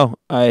you go.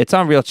 It's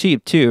on real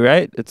cheap too,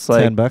 right? It's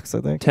like $10, I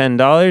think.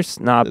 $10.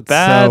 Not it's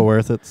bad. It's so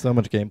worth it. So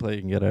much gameplay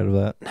you can get out of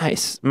that.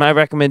 Nice. My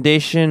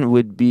recommendation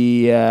would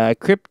be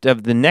Crypt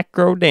of the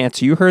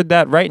Necrodancer. You heard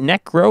that right.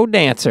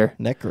 Necrodancer.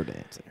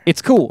 Necrodancer.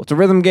 It's cool. It's a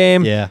rhythm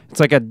game. Yeah.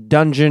 It's like a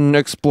dungeon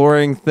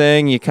exploring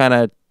thing.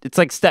 It's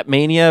like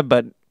Stepmania,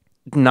 but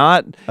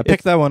not. I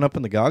picked that one up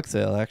in the GOG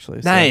sale,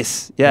 actually. Nice.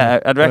 So, yeah,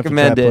 I'd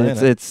recommend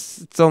it.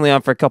 It's only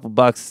on for a couple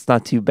bucks. It's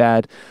not too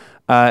bad.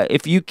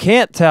 If you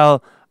can't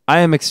tell, I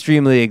am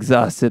extremely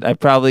exhausted. I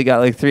probably got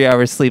like 3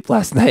 hours sleep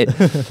last night.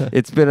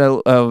 It's been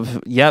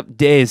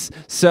days.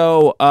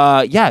 So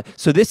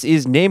so this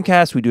is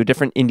NameCast. We do a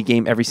different indie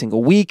game every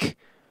single week.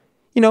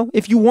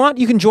 If you want,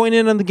 you can join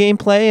in on the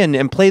gameplay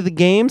and play the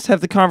games, have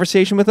the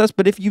conversation with us.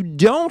 But if you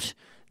don't,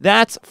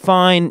 that's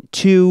fine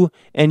too,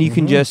 and you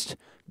can just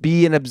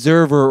be an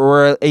observer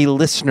or a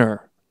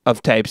listener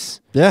of types.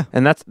 Yeah.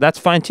 And that's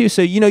fine too.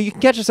 So, you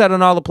can catch us out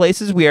on all the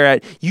places. We are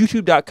at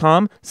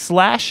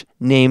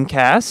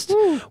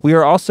youtube.com/NameCast. We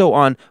are also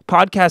on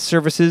podcast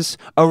services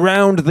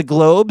around the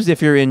globes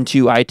if you're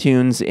into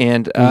iTunes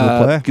and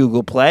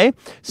Google Play.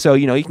 So,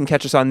 you can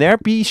catch us on there.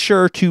 Be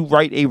sure to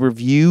write a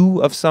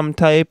review of some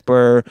type,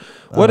 or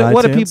what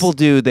do people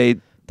do? They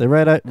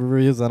write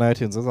reviews on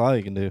iTunes. That's all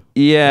you can do.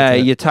 Yeah,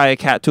 you tie a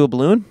cat to a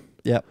balloon?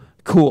 Yep.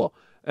 Cool.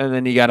 And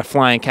then you got a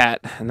flying cat,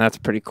 and that's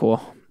pretty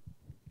cool.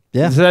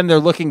 Yeah. So then they're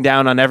looking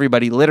down on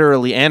everybody,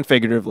 literally and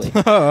figuratively.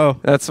 Oh.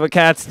 That's what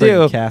cats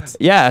do. Cats.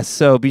 Yeah,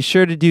 so be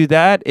sure to do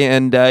that.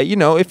 And,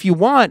 if you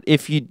want,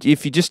 if you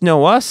just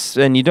know us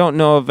and you don't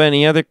know of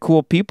any other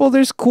cool people,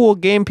 there's cool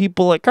game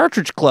people at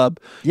Cartridge Club.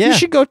 Yeah. You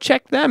should go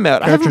check them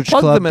out. I haven't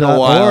plugged them in a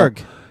while.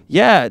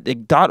 Yeah,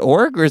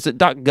 .org or is it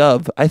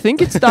 .gov? I think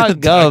it's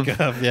 .gov.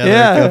 .gov, yeah,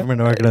 they're a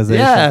government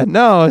organization. Yeah,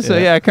 no, so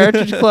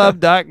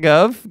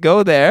cartridgeclub.gov.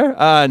 Go there.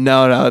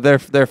 No,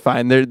 they're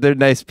fine. They're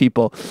nice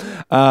people.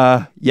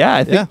 I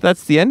think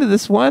that's the end of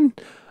this one.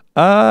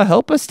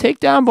 Help us take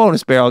down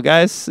Bonus Barrel,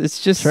 guys.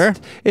 It's just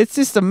It's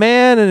just a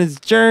man and his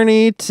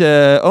journey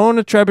to own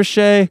a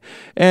trebuchet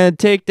and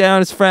take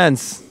down his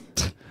friends.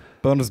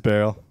 Bonus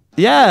Barrel.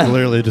 Yeah.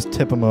 Literally just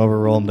tip them over,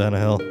 roll them down a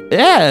hill.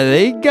 Yeah,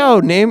 there you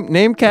go.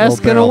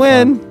 NameCast gonna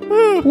win.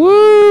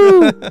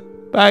 Woo!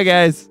 Bye,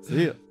 guys.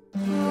 See ya.